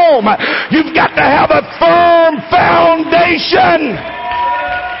your home. You've got to have a firm foundation.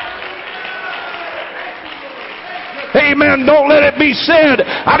 Amen. Don't let it be said,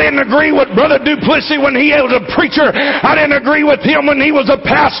 I didn't agree with Brother Duplessis when he was a preacher. I didn't agree with him when he was a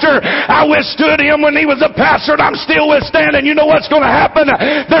pastor. I withstood him when he was a pastor, and I'm still withstanding. You know what's going to happen?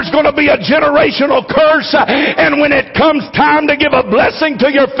 There's going to be a generational curse. And when it comes time to give a blessing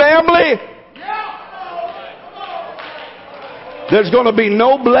to your family, there's going to be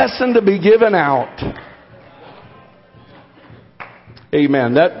no blessing to be given out.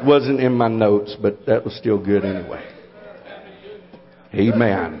 Amen. That wasn't in my notes, but that was still good anyway.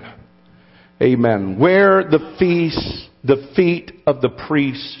 Amen. Amen. Where the feet of the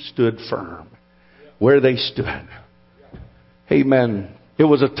priest stood firm. Where they stood. Amen. It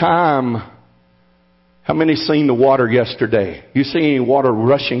was a time. How many seen the water yesterday? You see any water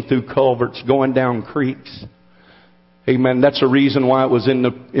rushing through culverts, going down creeks? Amen. That's the reason why it was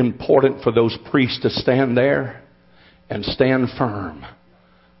important for those priests to stand there and stand firm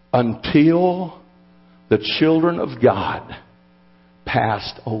until the children of God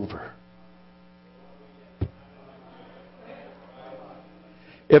passed over.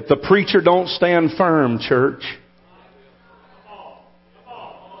 If the preacher don't stand firm, church,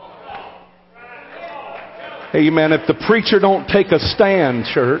 amen, if the preacher don't take a stand,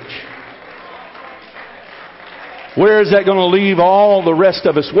 church, where is that going to leave all the rest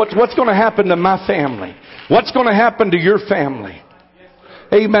of us? What's going to happen to my family? What's going to happen to your family?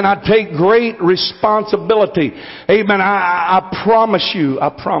 Amen. I take great responsibility. Amen. I promise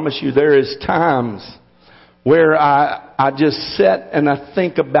you there is times where I just sit and I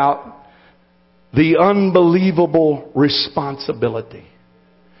think about the unbelievable responsibility.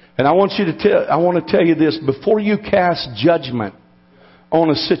 And I want to tell you this, before you cast judgment on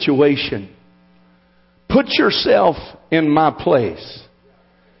a situation, put yourself in my place.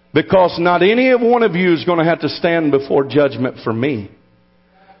 Because not any one of you is going to have to stand before judgment for me.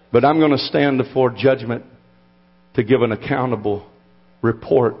 But I'm going to stand before judgment to give an accountable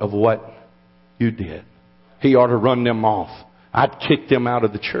report of what you did. He ought to run them off. I'd kick them out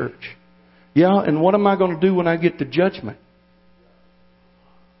of the church. Yeah, and what am I going to do when I get to judgment?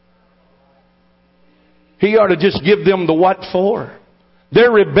 He ought to just give them the what for.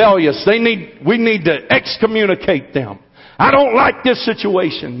 They're rebellious. We need to excommunicate them. I don't like this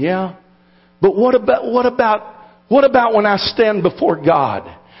situation. Yeah. But what about when I stand before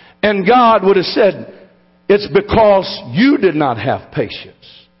God and God would have said, it's because you did not have patience.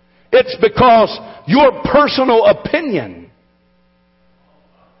 It's because your personal opinion.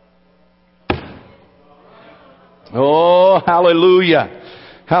 Oh, hallelujah.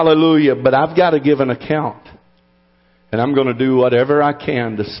 Hallelujah. But I've got to give an account. And I'm going to do whatever I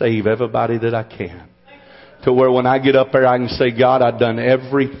can to save everybody that I can. To where when I get up there I can say, God, I've done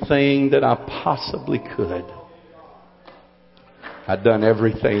everything that I possibly could. I've done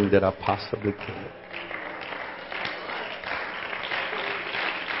everything that I possibly could.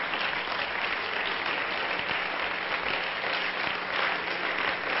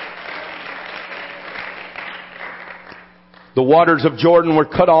 The waters of Jordan were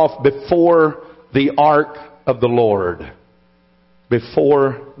cut off before the ark of the Lord.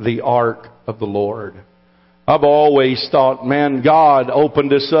 Before the ark of the Lord. I've always thought, man, God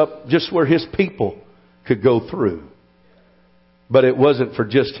opened this up just where His people could go through. But it wasn't for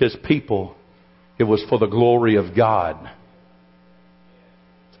just His people. It was for the glory of God.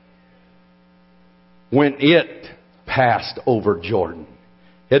 When it passed over Jordan.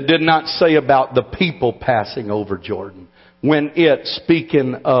 It did not say about the people passing over Jordan. When it,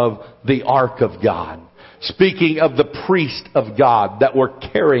 speaking of the ark of God. Speaking of the priest of God that were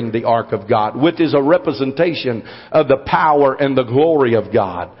carrying the ark of God, which is a representation of the power and the glory of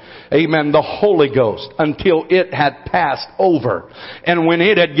God. Amen. The Holy Ghost, until it had passed over. And when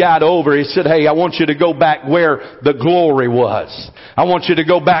it had got over, He said, hey, I want you to go back where the glory was. I want you to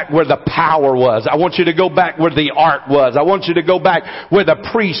go back where the power was. I want you to go back where the ark was. I want you to go back where the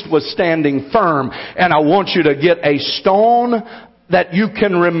priest was standing firm. And I want you to get a stone that you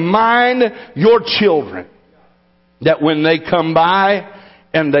can remind your children that when they come by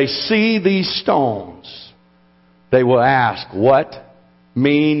and they see these stones, they will ask, what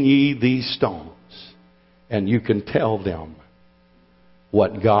mean ye these stones? And you can tell them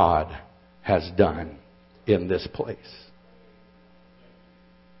what God has done in this place.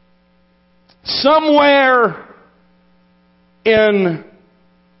 Somewhere in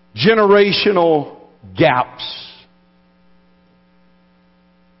generational gaps,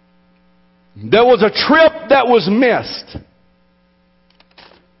 there was a trip that was missed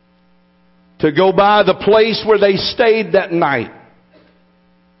to go by the place where they stayed that night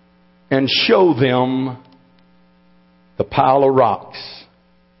and show them the pile of rocks.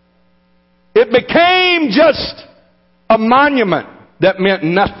 It became just a monument that meant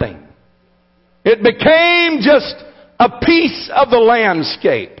nothing. It became just a piece of the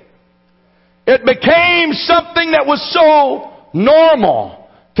landscape. It became something that was so normal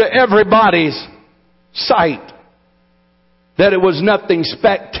to everybody's sight that it was nothing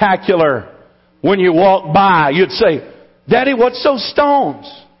spectacular. When you walk by, you'd say, Daddy, what's those stones?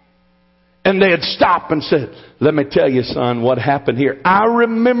 And they'd stop and say, let me tell you, son, what happened here. I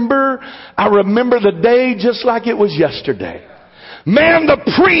remember the day just like it was yesterday. Man, the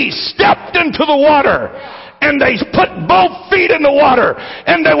priest stepped into the water and they put both feet in the water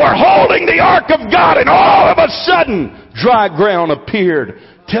and they were holding the ark of God, and all of a sudden dry ground appeared.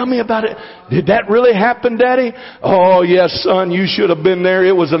 Tell me about it. Did that really happen, Daddy? Oh, yes, son, you should have been there.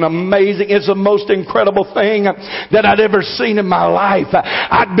 It was it's the most incredible thing that I'd ever seen in my life.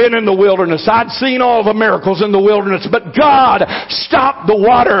 I'd been in the wilderness. I'd seen all the miracles in the wilderness, but God stopped the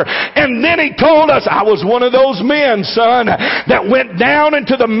water. And then He told us, I was one of those men, son, that went down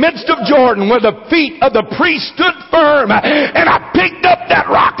into the midst of Jordan where the feet of the priest stood firm. And I picked up that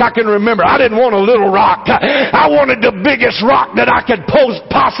rock I can remember. I didn't want a little rock. I wanted the biggest rock that I could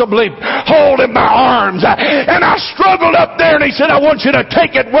possibly hold in my arms. And I struggled up there, and He said, I want you to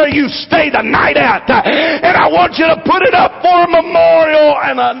take it where you stay the night at. And I want you to put it up for a memorial,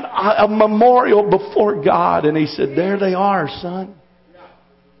 and a memorial before God. And He said, there they are, son.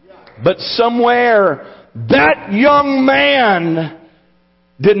 But somewhere that young man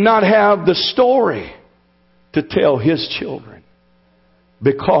did not have the story to tell his children,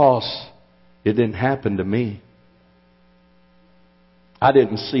 because it didn't happen to me. I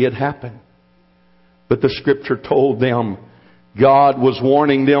didn't see it happen. But the scripture told them, God was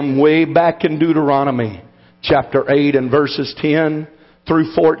warning them way back in Deuteronomy chapter 8 and verses 10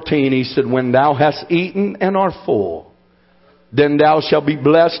 through 14, he said, when thou hast eaten and art full, then thou shalt be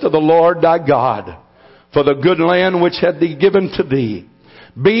blessed of the Lord thy God for the good land which hath he given to thee.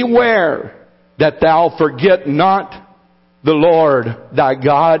 Beware that thou forget not the Lord thy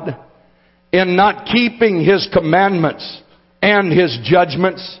God in not keeping his commandments and his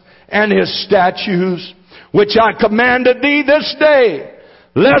judgments and his statutes, which I commanded thee this day,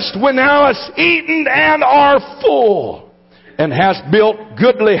 lest when thou hast eaten and art full, and hast built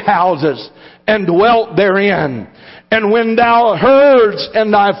goodly houses, and dwelt therein, and when thy herds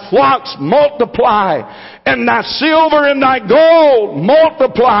and thy flocks multiply, and thy silver and thy gold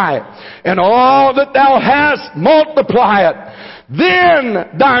multiply, and all that thou hast multiply it,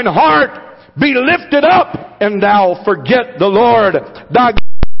 then thine heart be lifted up, and thou forget the Lord thy God,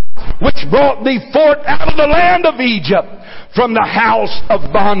 which brought thee forth out of the land of Egypt, from the house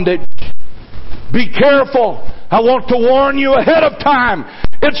of bondage. Be careful. I want to warn you ahead of time.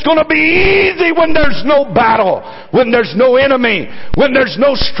 It's going to be easy when there's no battle, when there's no enemy, when there's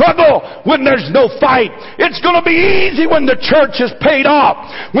no struggle, when there's no fight. It's going to be easy when the church is paid off,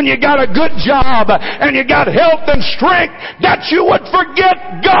 when you got a good job and you got health and strength, that you would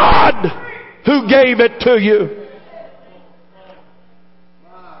forget God who gave it to you.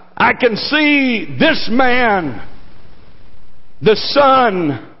 I can see this man, the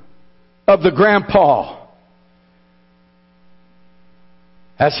son of the grandpa,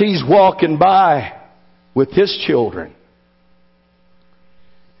 as he's walking by with his children.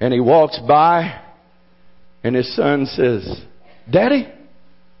 And he walks by and his son says, Daddy,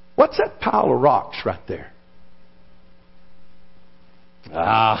 what's that pile of rocks right there?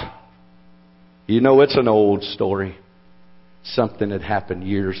 You know, it's an old story. Something that happened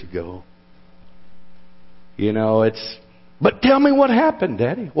years ago. You know, but tell me what happened,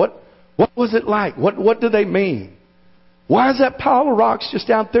 Daddy. What was it like? What do they mean? Why is that pile of rocks just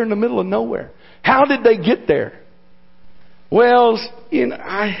out there in the middle of nowhere? How did they get there? Well, you know,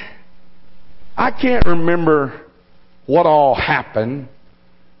 I can't remember what all happened.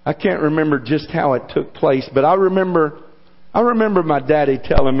 I can't remember just how it took place, but I remember my daddy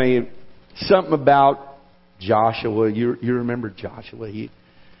telling me something about Joshua. You remember Joshua?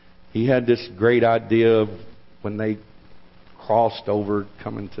 He had this great idea of when they crossed over,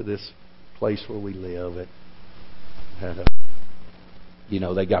 coming to this place where we live.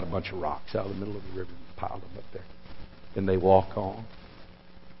 They got a bunch of rocks out of the middle of the river and piled them up there. And they walk on.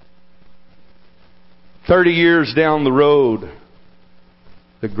 30 years down the road,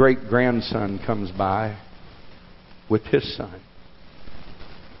 the great-grandson comes by with his son.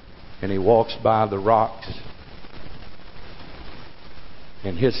 And he walks by the rocks.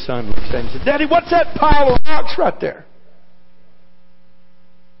 And his son looks at him and says, Daddy, what's that pile of rocks right there?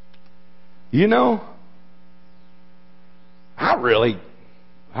 You know, I really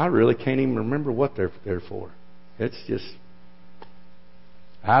can't even remember what they're there for. It's just,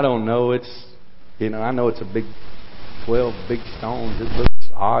 I don't know. I know it's a big, 12 big stones. It looks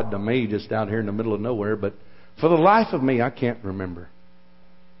odd to me just out here in the middle of nowhere. But for the life of me, I can't remember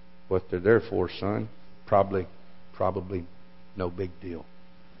what they're there for, son. Probably no big deal.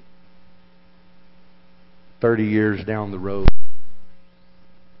 30 years down the road,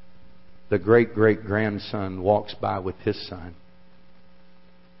 the great-great-grandson walks by with his son.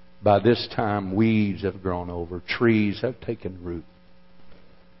 By this time, weeds have grown over. Trees have taken root.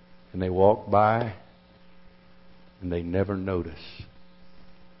 And they walk by, and they never notice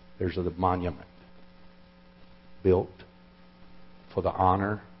there's a monument built for the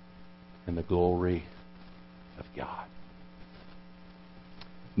honor and the glory of God.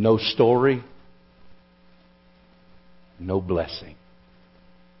 No story, no blessing.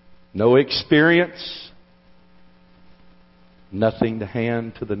 No experience, nothing to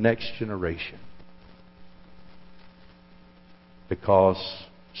hand to the next generation. Because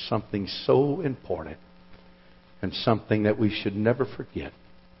something so important and something that we should never forget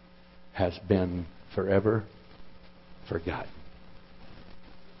has been forever forgotten.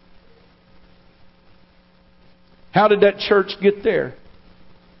 How did that church get there?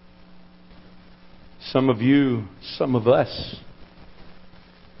 Some of you, some of us,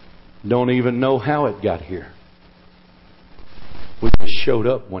 don't even know how it got here. We just showed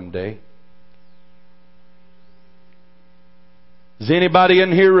up one day. Does anybody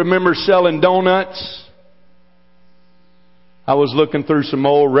in here remember selling donuts? I was looking through some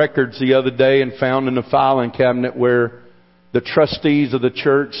old records the other day and found in the filing cabinet where the trustees of the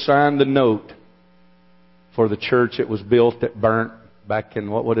church signed the note for the church that was built that burnt back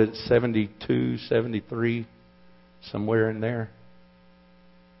in, 72, 73, somewhere in there.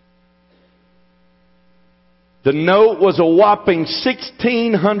 The note was a whopping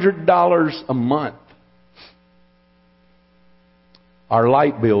 $1,600 a month. Our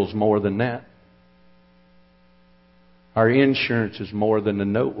light bill's more than that. Our insurance is more than the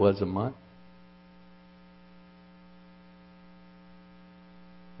note was a month.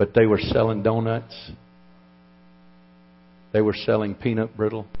 But they were selling donuts. They were selling peanut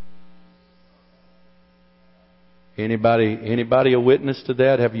brittle. Anybody a witness to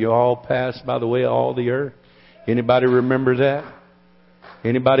that? Have you all passed by the way of all the earth? Anybody remember that?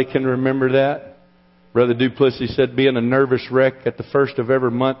 Anybody can remember that? Brother Duplessis said being a nervous wreck at the first of every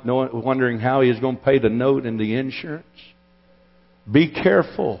month, wondering how he was going to pay the note and the insurance. Be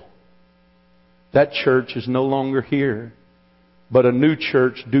careful. That church is no longer here. But a new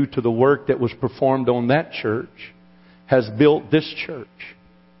church, due to the work that was performed on that church, has built this church.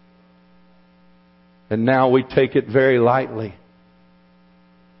 And now we take it very lightly.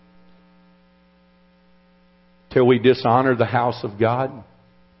 Till we dishonor the house of God.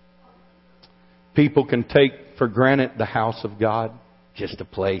 People can take for granted the house of God. Just a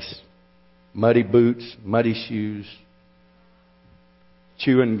place. Muddy boots, muddy shoes,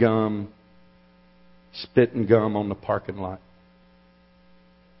 chewing gum, spitting gum on the parking lot.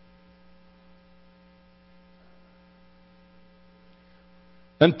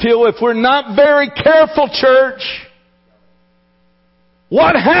 Until if we're not very careful, church,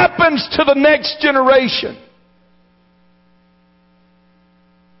 what happens to the next generation?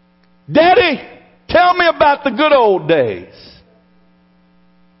 Daddy, tell me about the good old days.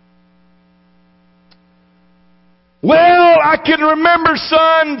 Well, I can remember,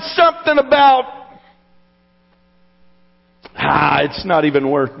 son, something about... it's not even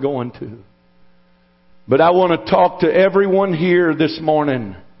worth going to. But I want to talk to everyone here this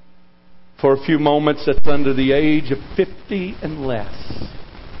morning for a few moments that's under the age of 50 and less.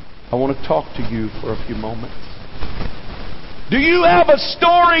 I want to talk to you for a few moments. Do you have a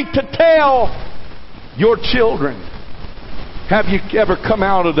story to tell your children? Have you ever come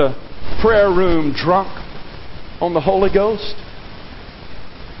out of the prayer room drunk on the Holy Ghost?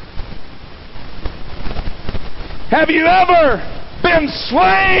 Have you ever been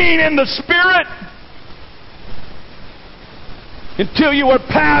slain in the Spirit? Until you were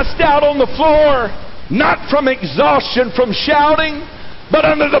passed out on the floor, not from exhaustion from shouting, but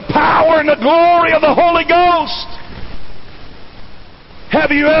under the power and the glory of the Holy Ghost.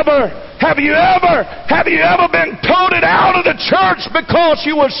 Have you ever been toted out of the church because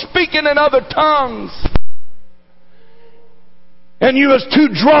you were speaking in other tongues? And you was too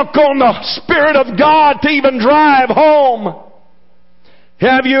drunk on the Spirit of God to even drive home?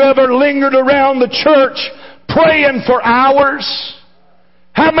 Have you ever lingered around the church praying for hours?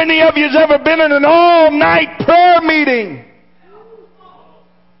 How many of you has ever been in an all-night prayer meeting?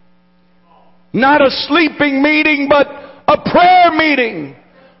 Not a sleeping meeting, but a prayer meeting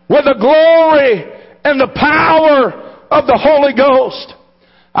with the glory and the power of the Holy Ghost.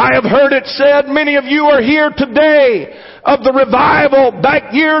 I have heard it said, many of you are here today, of the revival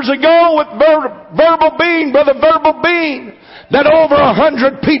back years ago with Verbal Bean, Brother Verbal Bean, that over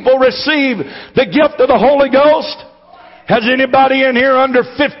 100 people received the gift of the Holy Ghost. Has anybody in here under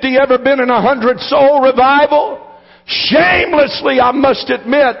 50 ever been in 100-soul revival? Shamelessly, I must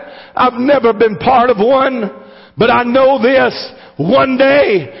admit, I've never been part of one. But I know this. One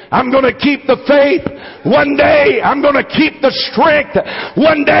day, I'm going to keep the faith. One day, I'm going to keep the strength.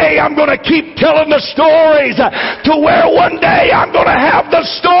 One day, I'm going to keep telling the stories to where one day I'm going to have the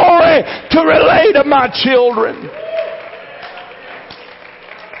story to relay to my children.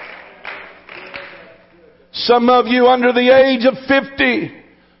 Some of you under the age of 50,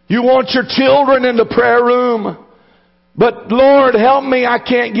 you want your children in the prayer room. But Lord, help me, I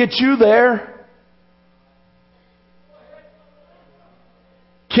can't get you there.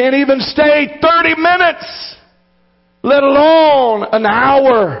 Can't even stay 30 minutes, let alone an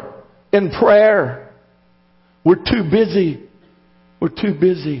hour in prayer. We're too busy. We're too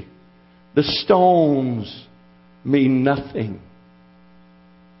busy. The stones mean nothing.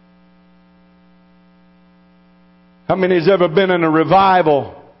 How many has ever been in a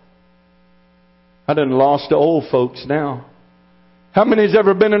revival? I done lost the old folks now. How many has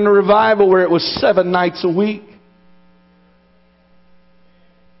ever been in a revival where it was 7 nights a week?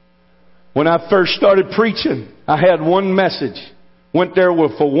 When I first started preaching, I had one message. Went there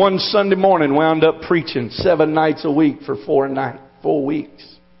for one Sunday morning, wound up preaching 7 nights a week for 4 weeks.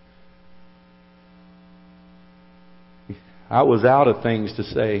 I was out of things to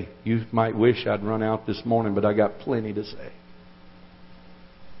say. You might wish I'd run out this morning, but I got plenty to say.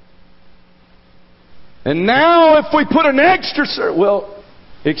 And now if we put an extra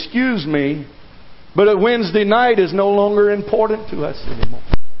excuse me, But a Wednesday night is no longer important to us anymore.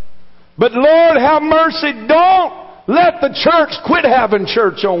 But Lord, have mercy. Don't let the church quit having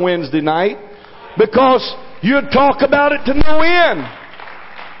church on Wednesday night, because you talk about it to no end.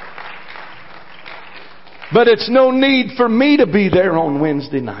 But it's no need for me to be there on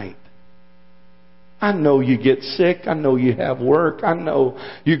Wednesday night. I know you get sick. I know you have work. I know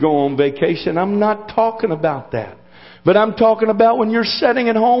you go on vacation. I'm not talking about that. But I'm talking about when you're sitting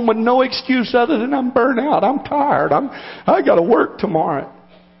at home with no excuse other than I'm burnt out. I'm tired. I got to work tomorrow.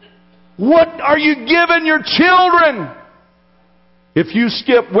 What are you giving your children? If you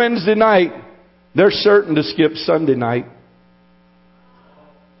skip Wednesday night, they're certain to skip Sunday night.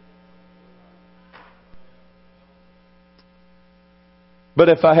 But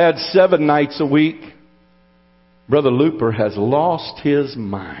if I had 7 nights a week, Brother Looper has lost his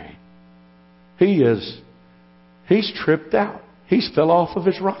mind. He's tripped out. He's fell off of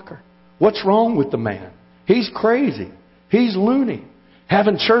his rocker. What's wrong with the man? He's crazy. He's loony.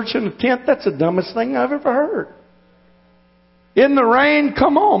 Having church in a tent, that's the dumbest thing I've ever heard. In the rain,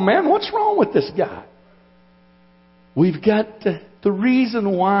 come on, man. What's wrong with this guy? We've got to, the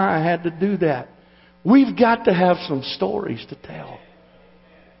reason why I had to do that, we've got to have some stories to tell.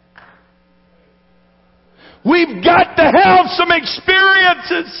 We've got to have some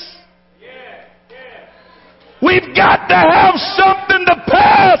experiences. We've got to have something to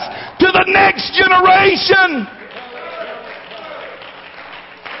pass to the next generation.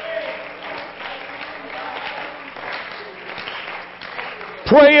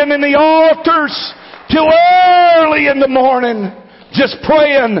 Praying in the altars till early in the morning. Just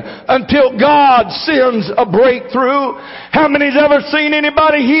praying until God sends a breakthrough. How many's ever seen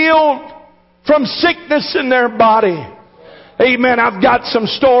anybody healed from sickness in their body? Amen. I've got some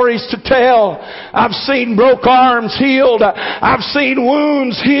stories to tell. I've seen broke arms healed. I've seen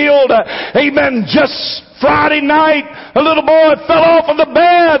wounds healed. Amen. Just Friday night, a little boy fell off of the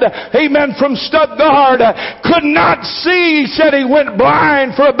bed. Amen. From Stuttgart. Could not see. He said he went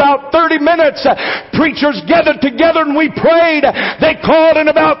blind for about 30 minutes. Preachers gathered together and we prayed. They called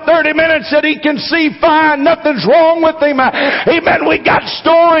in about 30 minutes, said he can see fine. Nothing's wrong with him. Amen. We got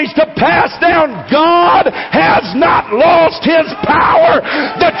stories to pass down. God has not lost His power.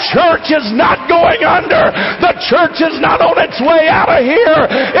 The church is not going under. The church is not on its way out of here.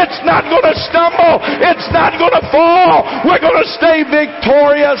 It's not going to stumble. It's not going to fall. We're going to stay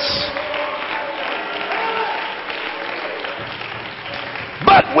victorious.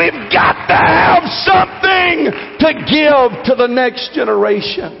 But we've got to have something to give to the next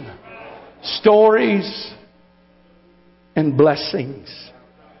generation. Stories and blessings.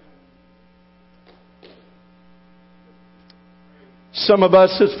 Some of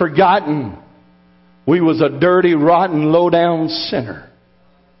us has forgotten we was a dirty, rotten, low-down sinner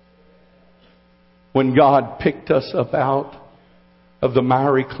when God picked us up out of the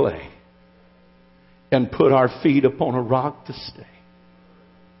miry clay and put our feet upon a rock to stay.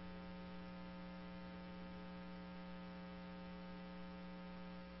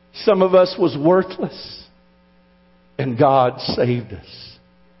 Some of us was worthless and God saved us.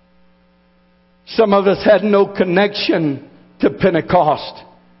 Some of us had no connection to Pentecost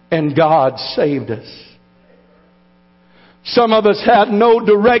and God saved us. Some of us had no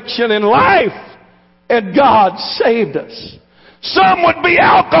direction in life and God saved us. Some would be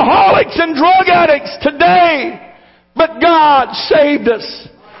alcoholics and drug addicts today, but God saved us.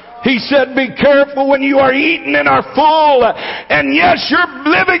 He said, be careful when you are eating and are full. And yes, you're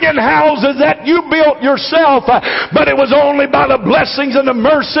living in houses that you built yourself, but it was only by the blessings and the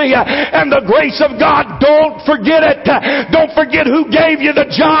mercy and the grace of God. Don't forget it. Don't forget who gave you the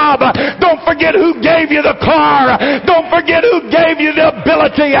job. Don't forget who gave you the car. Don't forget who gave you the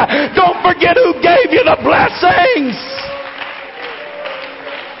ability. Don't forget who gave you the blessings.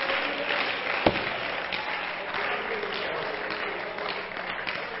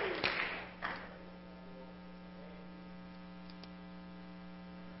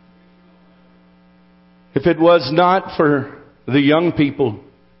 If it was not for the young people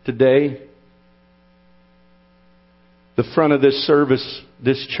today, the front of this service,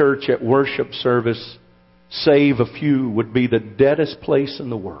 this church at worship service, save a few, would be the deadest place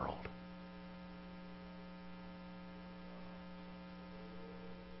in the world.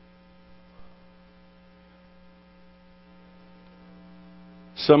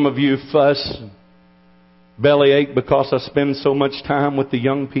 Some of you fuss, bellyache because I spend so much time with the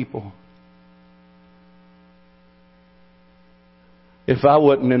young people. If I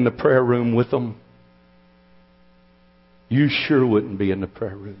wasn't in the prayer room with them, you sure wouldn't be in the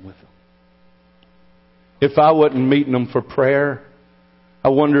prayer room with them. If I wasn't meeting them for prayer, I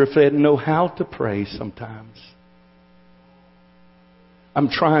wonder if they didn't know how to pray sometimes. I'm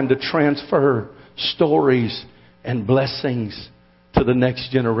trying to transfer stories and blessings to the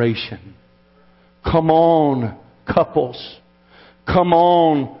next generation. Come on, couples. Come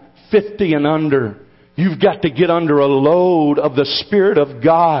on, 50 and under. You've got to get under a load of the Spirit of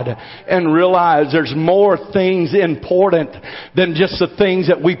God and realize there's more things important than just the things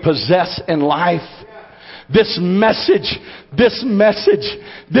that we possess in life. This message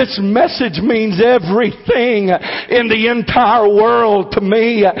means everything in the entire world to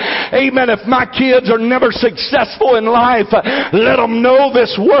me. Amen. If my kids are never successful in life, let them know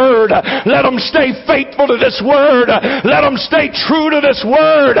this Word. Let them stay faithful to this Word. Let them stay true to this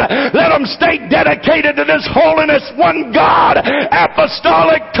Word. Let them stay dedicated to this holiness, one God,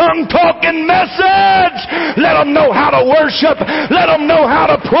 apostolic, tongue-talking message. Let them know how to worship. Let them know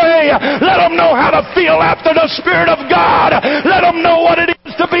how to pray. Let them know how to feel after the Spirit of God. Let them know what it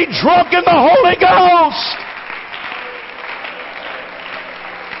is to be drunk in the Holy Ghost.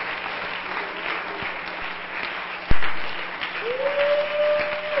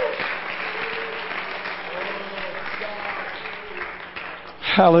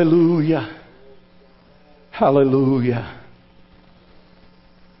 Hallelujah. Hallelujah.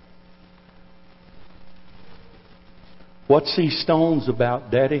 What's these stones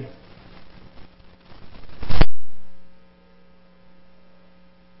about, Daddy?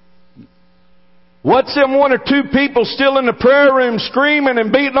 What's them one or two people still in the prayer room screaming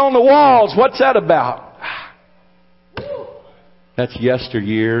and beating on the walls? What's that about? That's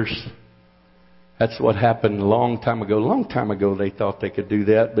yesteryears. That's what happened a long time ago. A long time ago they thought they could do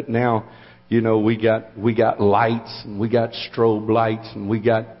that, but now, you know, we got lights and we got strobe lights and we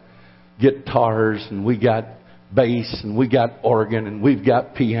got guitars and we got bass and we got organ and we've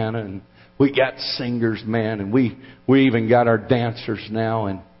got piano and we got singers, man, and we even got our dancers now,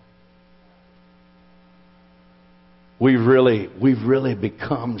 and we've really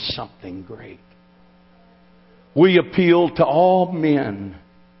become something great. We appeal to all men.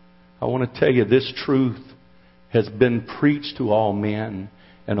 I want to tell you, this truth has been preached to all men,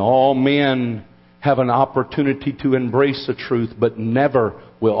 and all men have an opportunity to embrace the truth, but never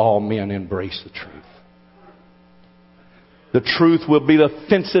will all men embrace the truth. The truth will be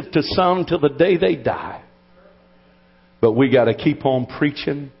offensive to some till the day they die. But we got to keep on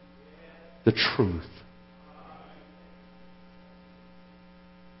preaching the truth.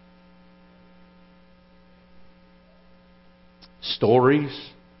 Stories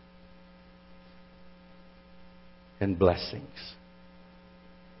and blessings.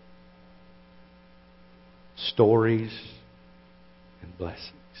 Stories and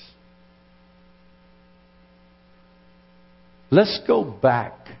blessings. Let's go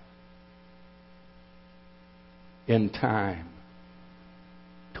back in time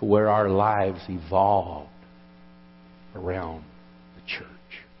to where our lives evolved around the church.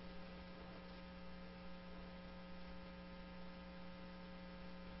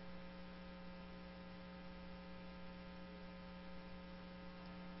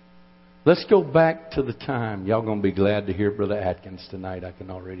 Let's go back to the time. Y'all going to be glad to hear Brother Atkins tonight, I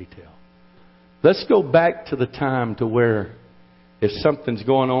can already tell. Let's go back to the time to where if something's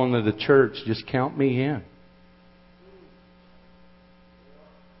going on in the church, just count me in.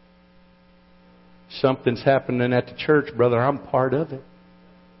 Something's happening at the church, brother, I'm part of it.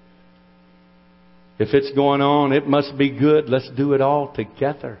 If it's going on, it must be good. Let's do it all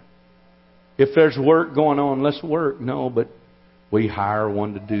together. If there's work going on, let's work. No, but we hire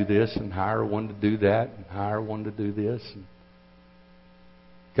one to do this and hire one to do that and hire one to do this. And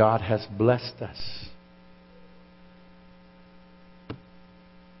God has blessed us.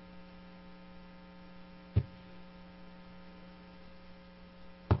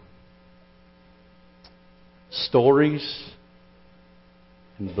 Stories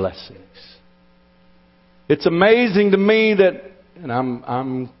and blessings. It's amazing to me that, and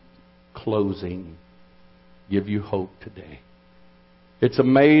I'm closing, give you hope today. It's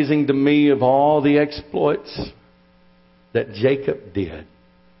amazing to me of all the exploits that Jacob did,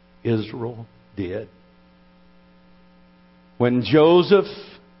 Israel did. When Joseph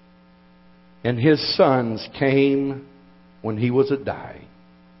and his sons came when he was dying,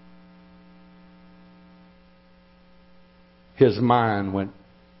 his mind went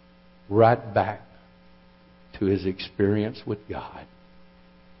right back to his experience with God.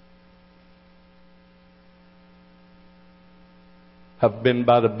 I've been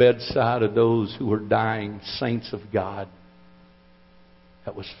by the bedside of those who were dying, saints of God,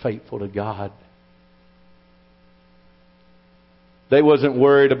 that was faithful to God. They wasn't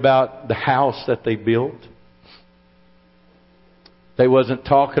worried about the house that they built. They wasn't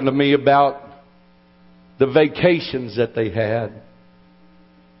talking to me about the vacations that they had.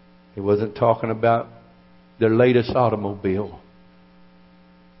 He wasn't talking about their latest automobile.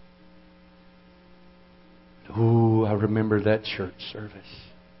 Ooh, I remember that church service.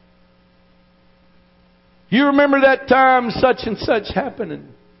 You remember that time such and such happened?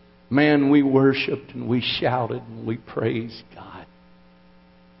 And man, we worshiped and we shouted and we praised God.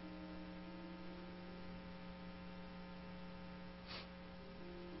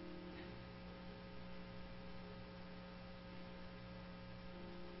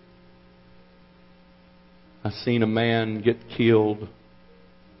 I seen a man get killed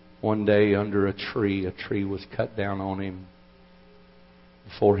one day under a tree. A tree was cut down on him.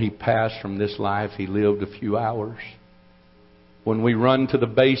 Before he passed from this life, he lived a few hours. When we run to the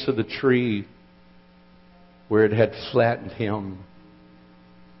base of the tree where it had flattened him,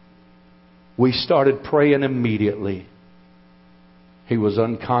 we started praying immediately. He was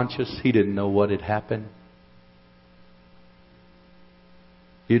unconscious. He didn't know what had happened.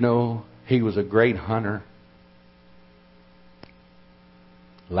 You know, he was a great hunter.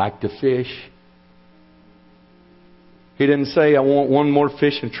 Liked to fish. He didn't say, I want one more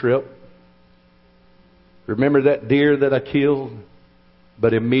fishing trip. Remember that deer that I killed?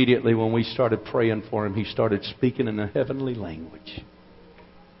 But immediately when we started praying for him, he started speaking in a heavenly language.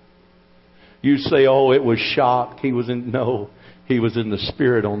 You say, oh, it was shock. He was in the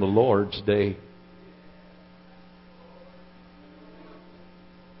Spirit on the Lord's day.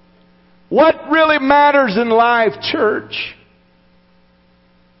 What really matters in life, church?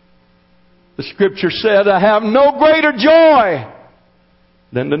 The Scripture said, I have no greater joy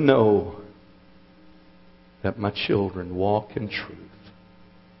than to know that my children walk in truth.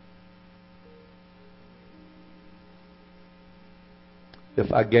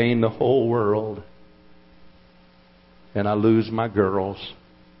 If I gain the whole world and I lose my girls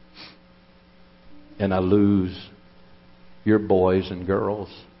and I lose your boys and girls,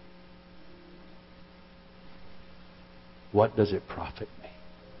 what does it profit me?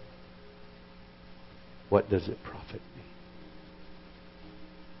 What does it profit me?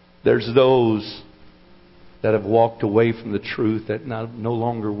 There's those that have walked away from the truth that are no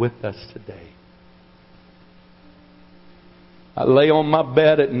longer with us today. I lay on my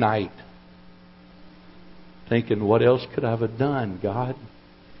bed at night thinking, what else could I have done, God?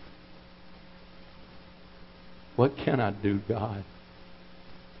 What can I do, God?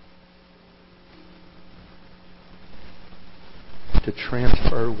 To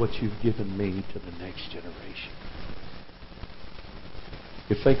transfer what you've given me to the next generation.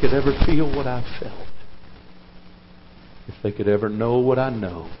 If they could ever feel what I felt, if they could ever know what I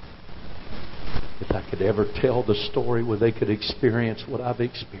know, if I could ever tell the story where they could experience what I've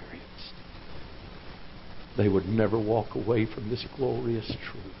experienced, they would never walk away from this glorious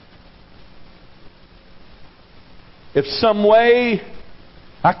truth. If some way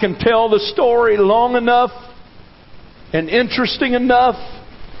I can tell the story long enough and interesting enough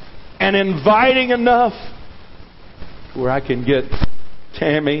and inviting enough where I can get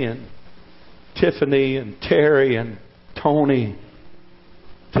Tammy and Tiffany and Terry and Tony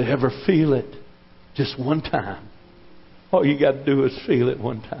to ever feel it just one time. All you got to do is feel it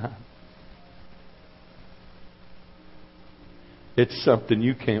one time. It's something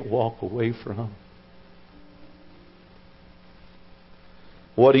you can't walk away from.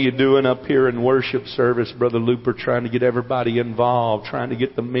 What are you doing up here in worship service, Brother Looper, trying to get everybody involved, trying to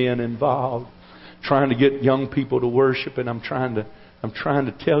get the men involved, trying to get young people to worship, and I'm trying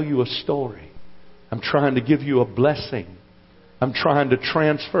to tell you a story. I'm trying to give you a blessing. I'm trying to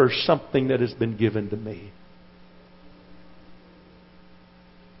transfer something that has been given to me.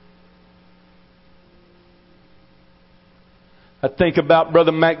 I think about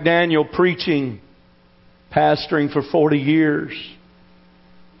Brother McDaniel preaching, pastoring for 40 years.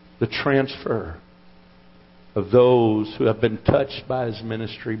 The transfer of those who have been touched by his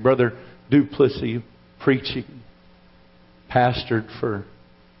ministry. Brother Duplessis preaching, pastored for,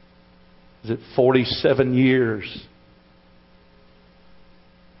 47 years.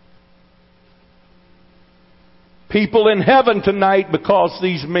 People in heaven tonight because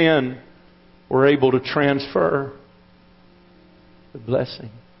these men were able to transfer the blessing.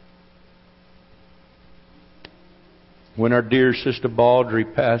 When our dear Sister Baldry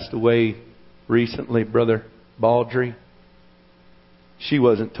passed away recently, Brother Baldry, she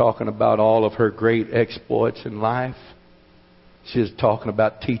wasn't talking about all of her great exploits in life. She was talking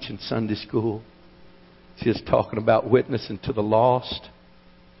about teaching Sunday school. She was talking about witnessing to the lost.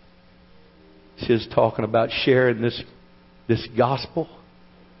 She was talking about sharing this gospel.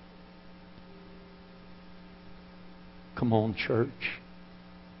 Come on, church.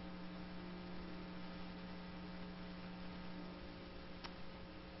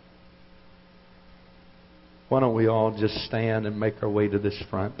 Why don't we all just stand and make our way to this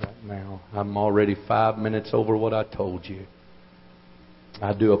front right now? I'm already 5 minutes over what I told you.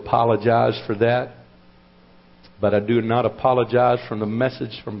 I do apologize for that. But I do not apologize for the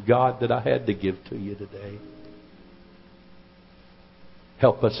message from God that I had to give to you today.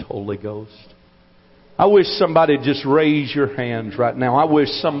 Help us, Holy Ghost. I wish somebody just raise your hands right now. I wish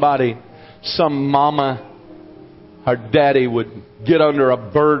somebody, some mama or daddy would get under a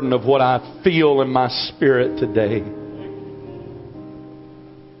burden of what I feel in my spirit today.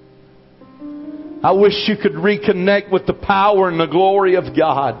 I wish you could reconnect with the power and the glory of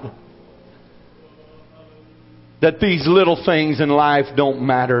God. That these little things in life don't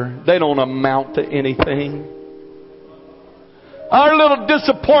matter. They don't amount to anything. Our little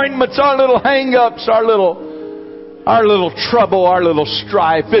disappointments, our little hang-ups, our little trouble, our little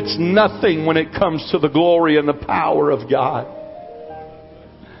strife, it's nothing when it comes to the glory and the power of God.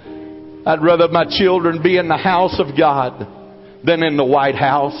 I'd rather my children be in the house of God than in the White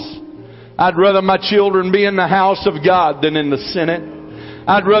House. I'd rather my children be in the house of God than in the Senate.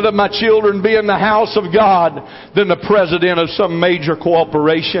 I'd rather my children be in the house of God than the president of some major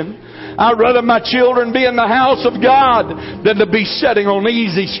corporation. I'd rather my children be in the house of God than to be sitting on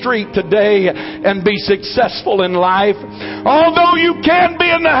Easy Street today and be successful in life. Although you can be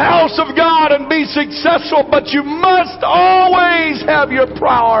in the house of God and be successful, but you must always have your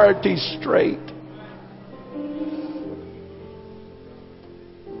priorities straight.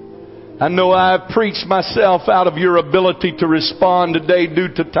 I know I've preached myself out of your ability to respond today due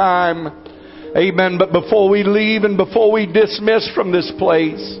to time. Amen. But before we leave and before we dismiss from this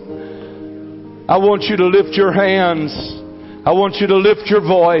place, I want you to lift your hands. I want you to lift your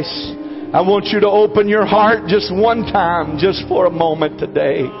voice. I want you to open your heart just one time, just for a moment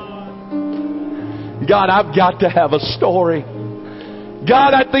today. God, I've got to have a story.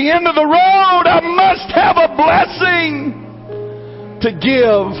 God, at the end of the road, I must have a blessing to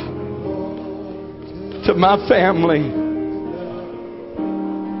give to my family.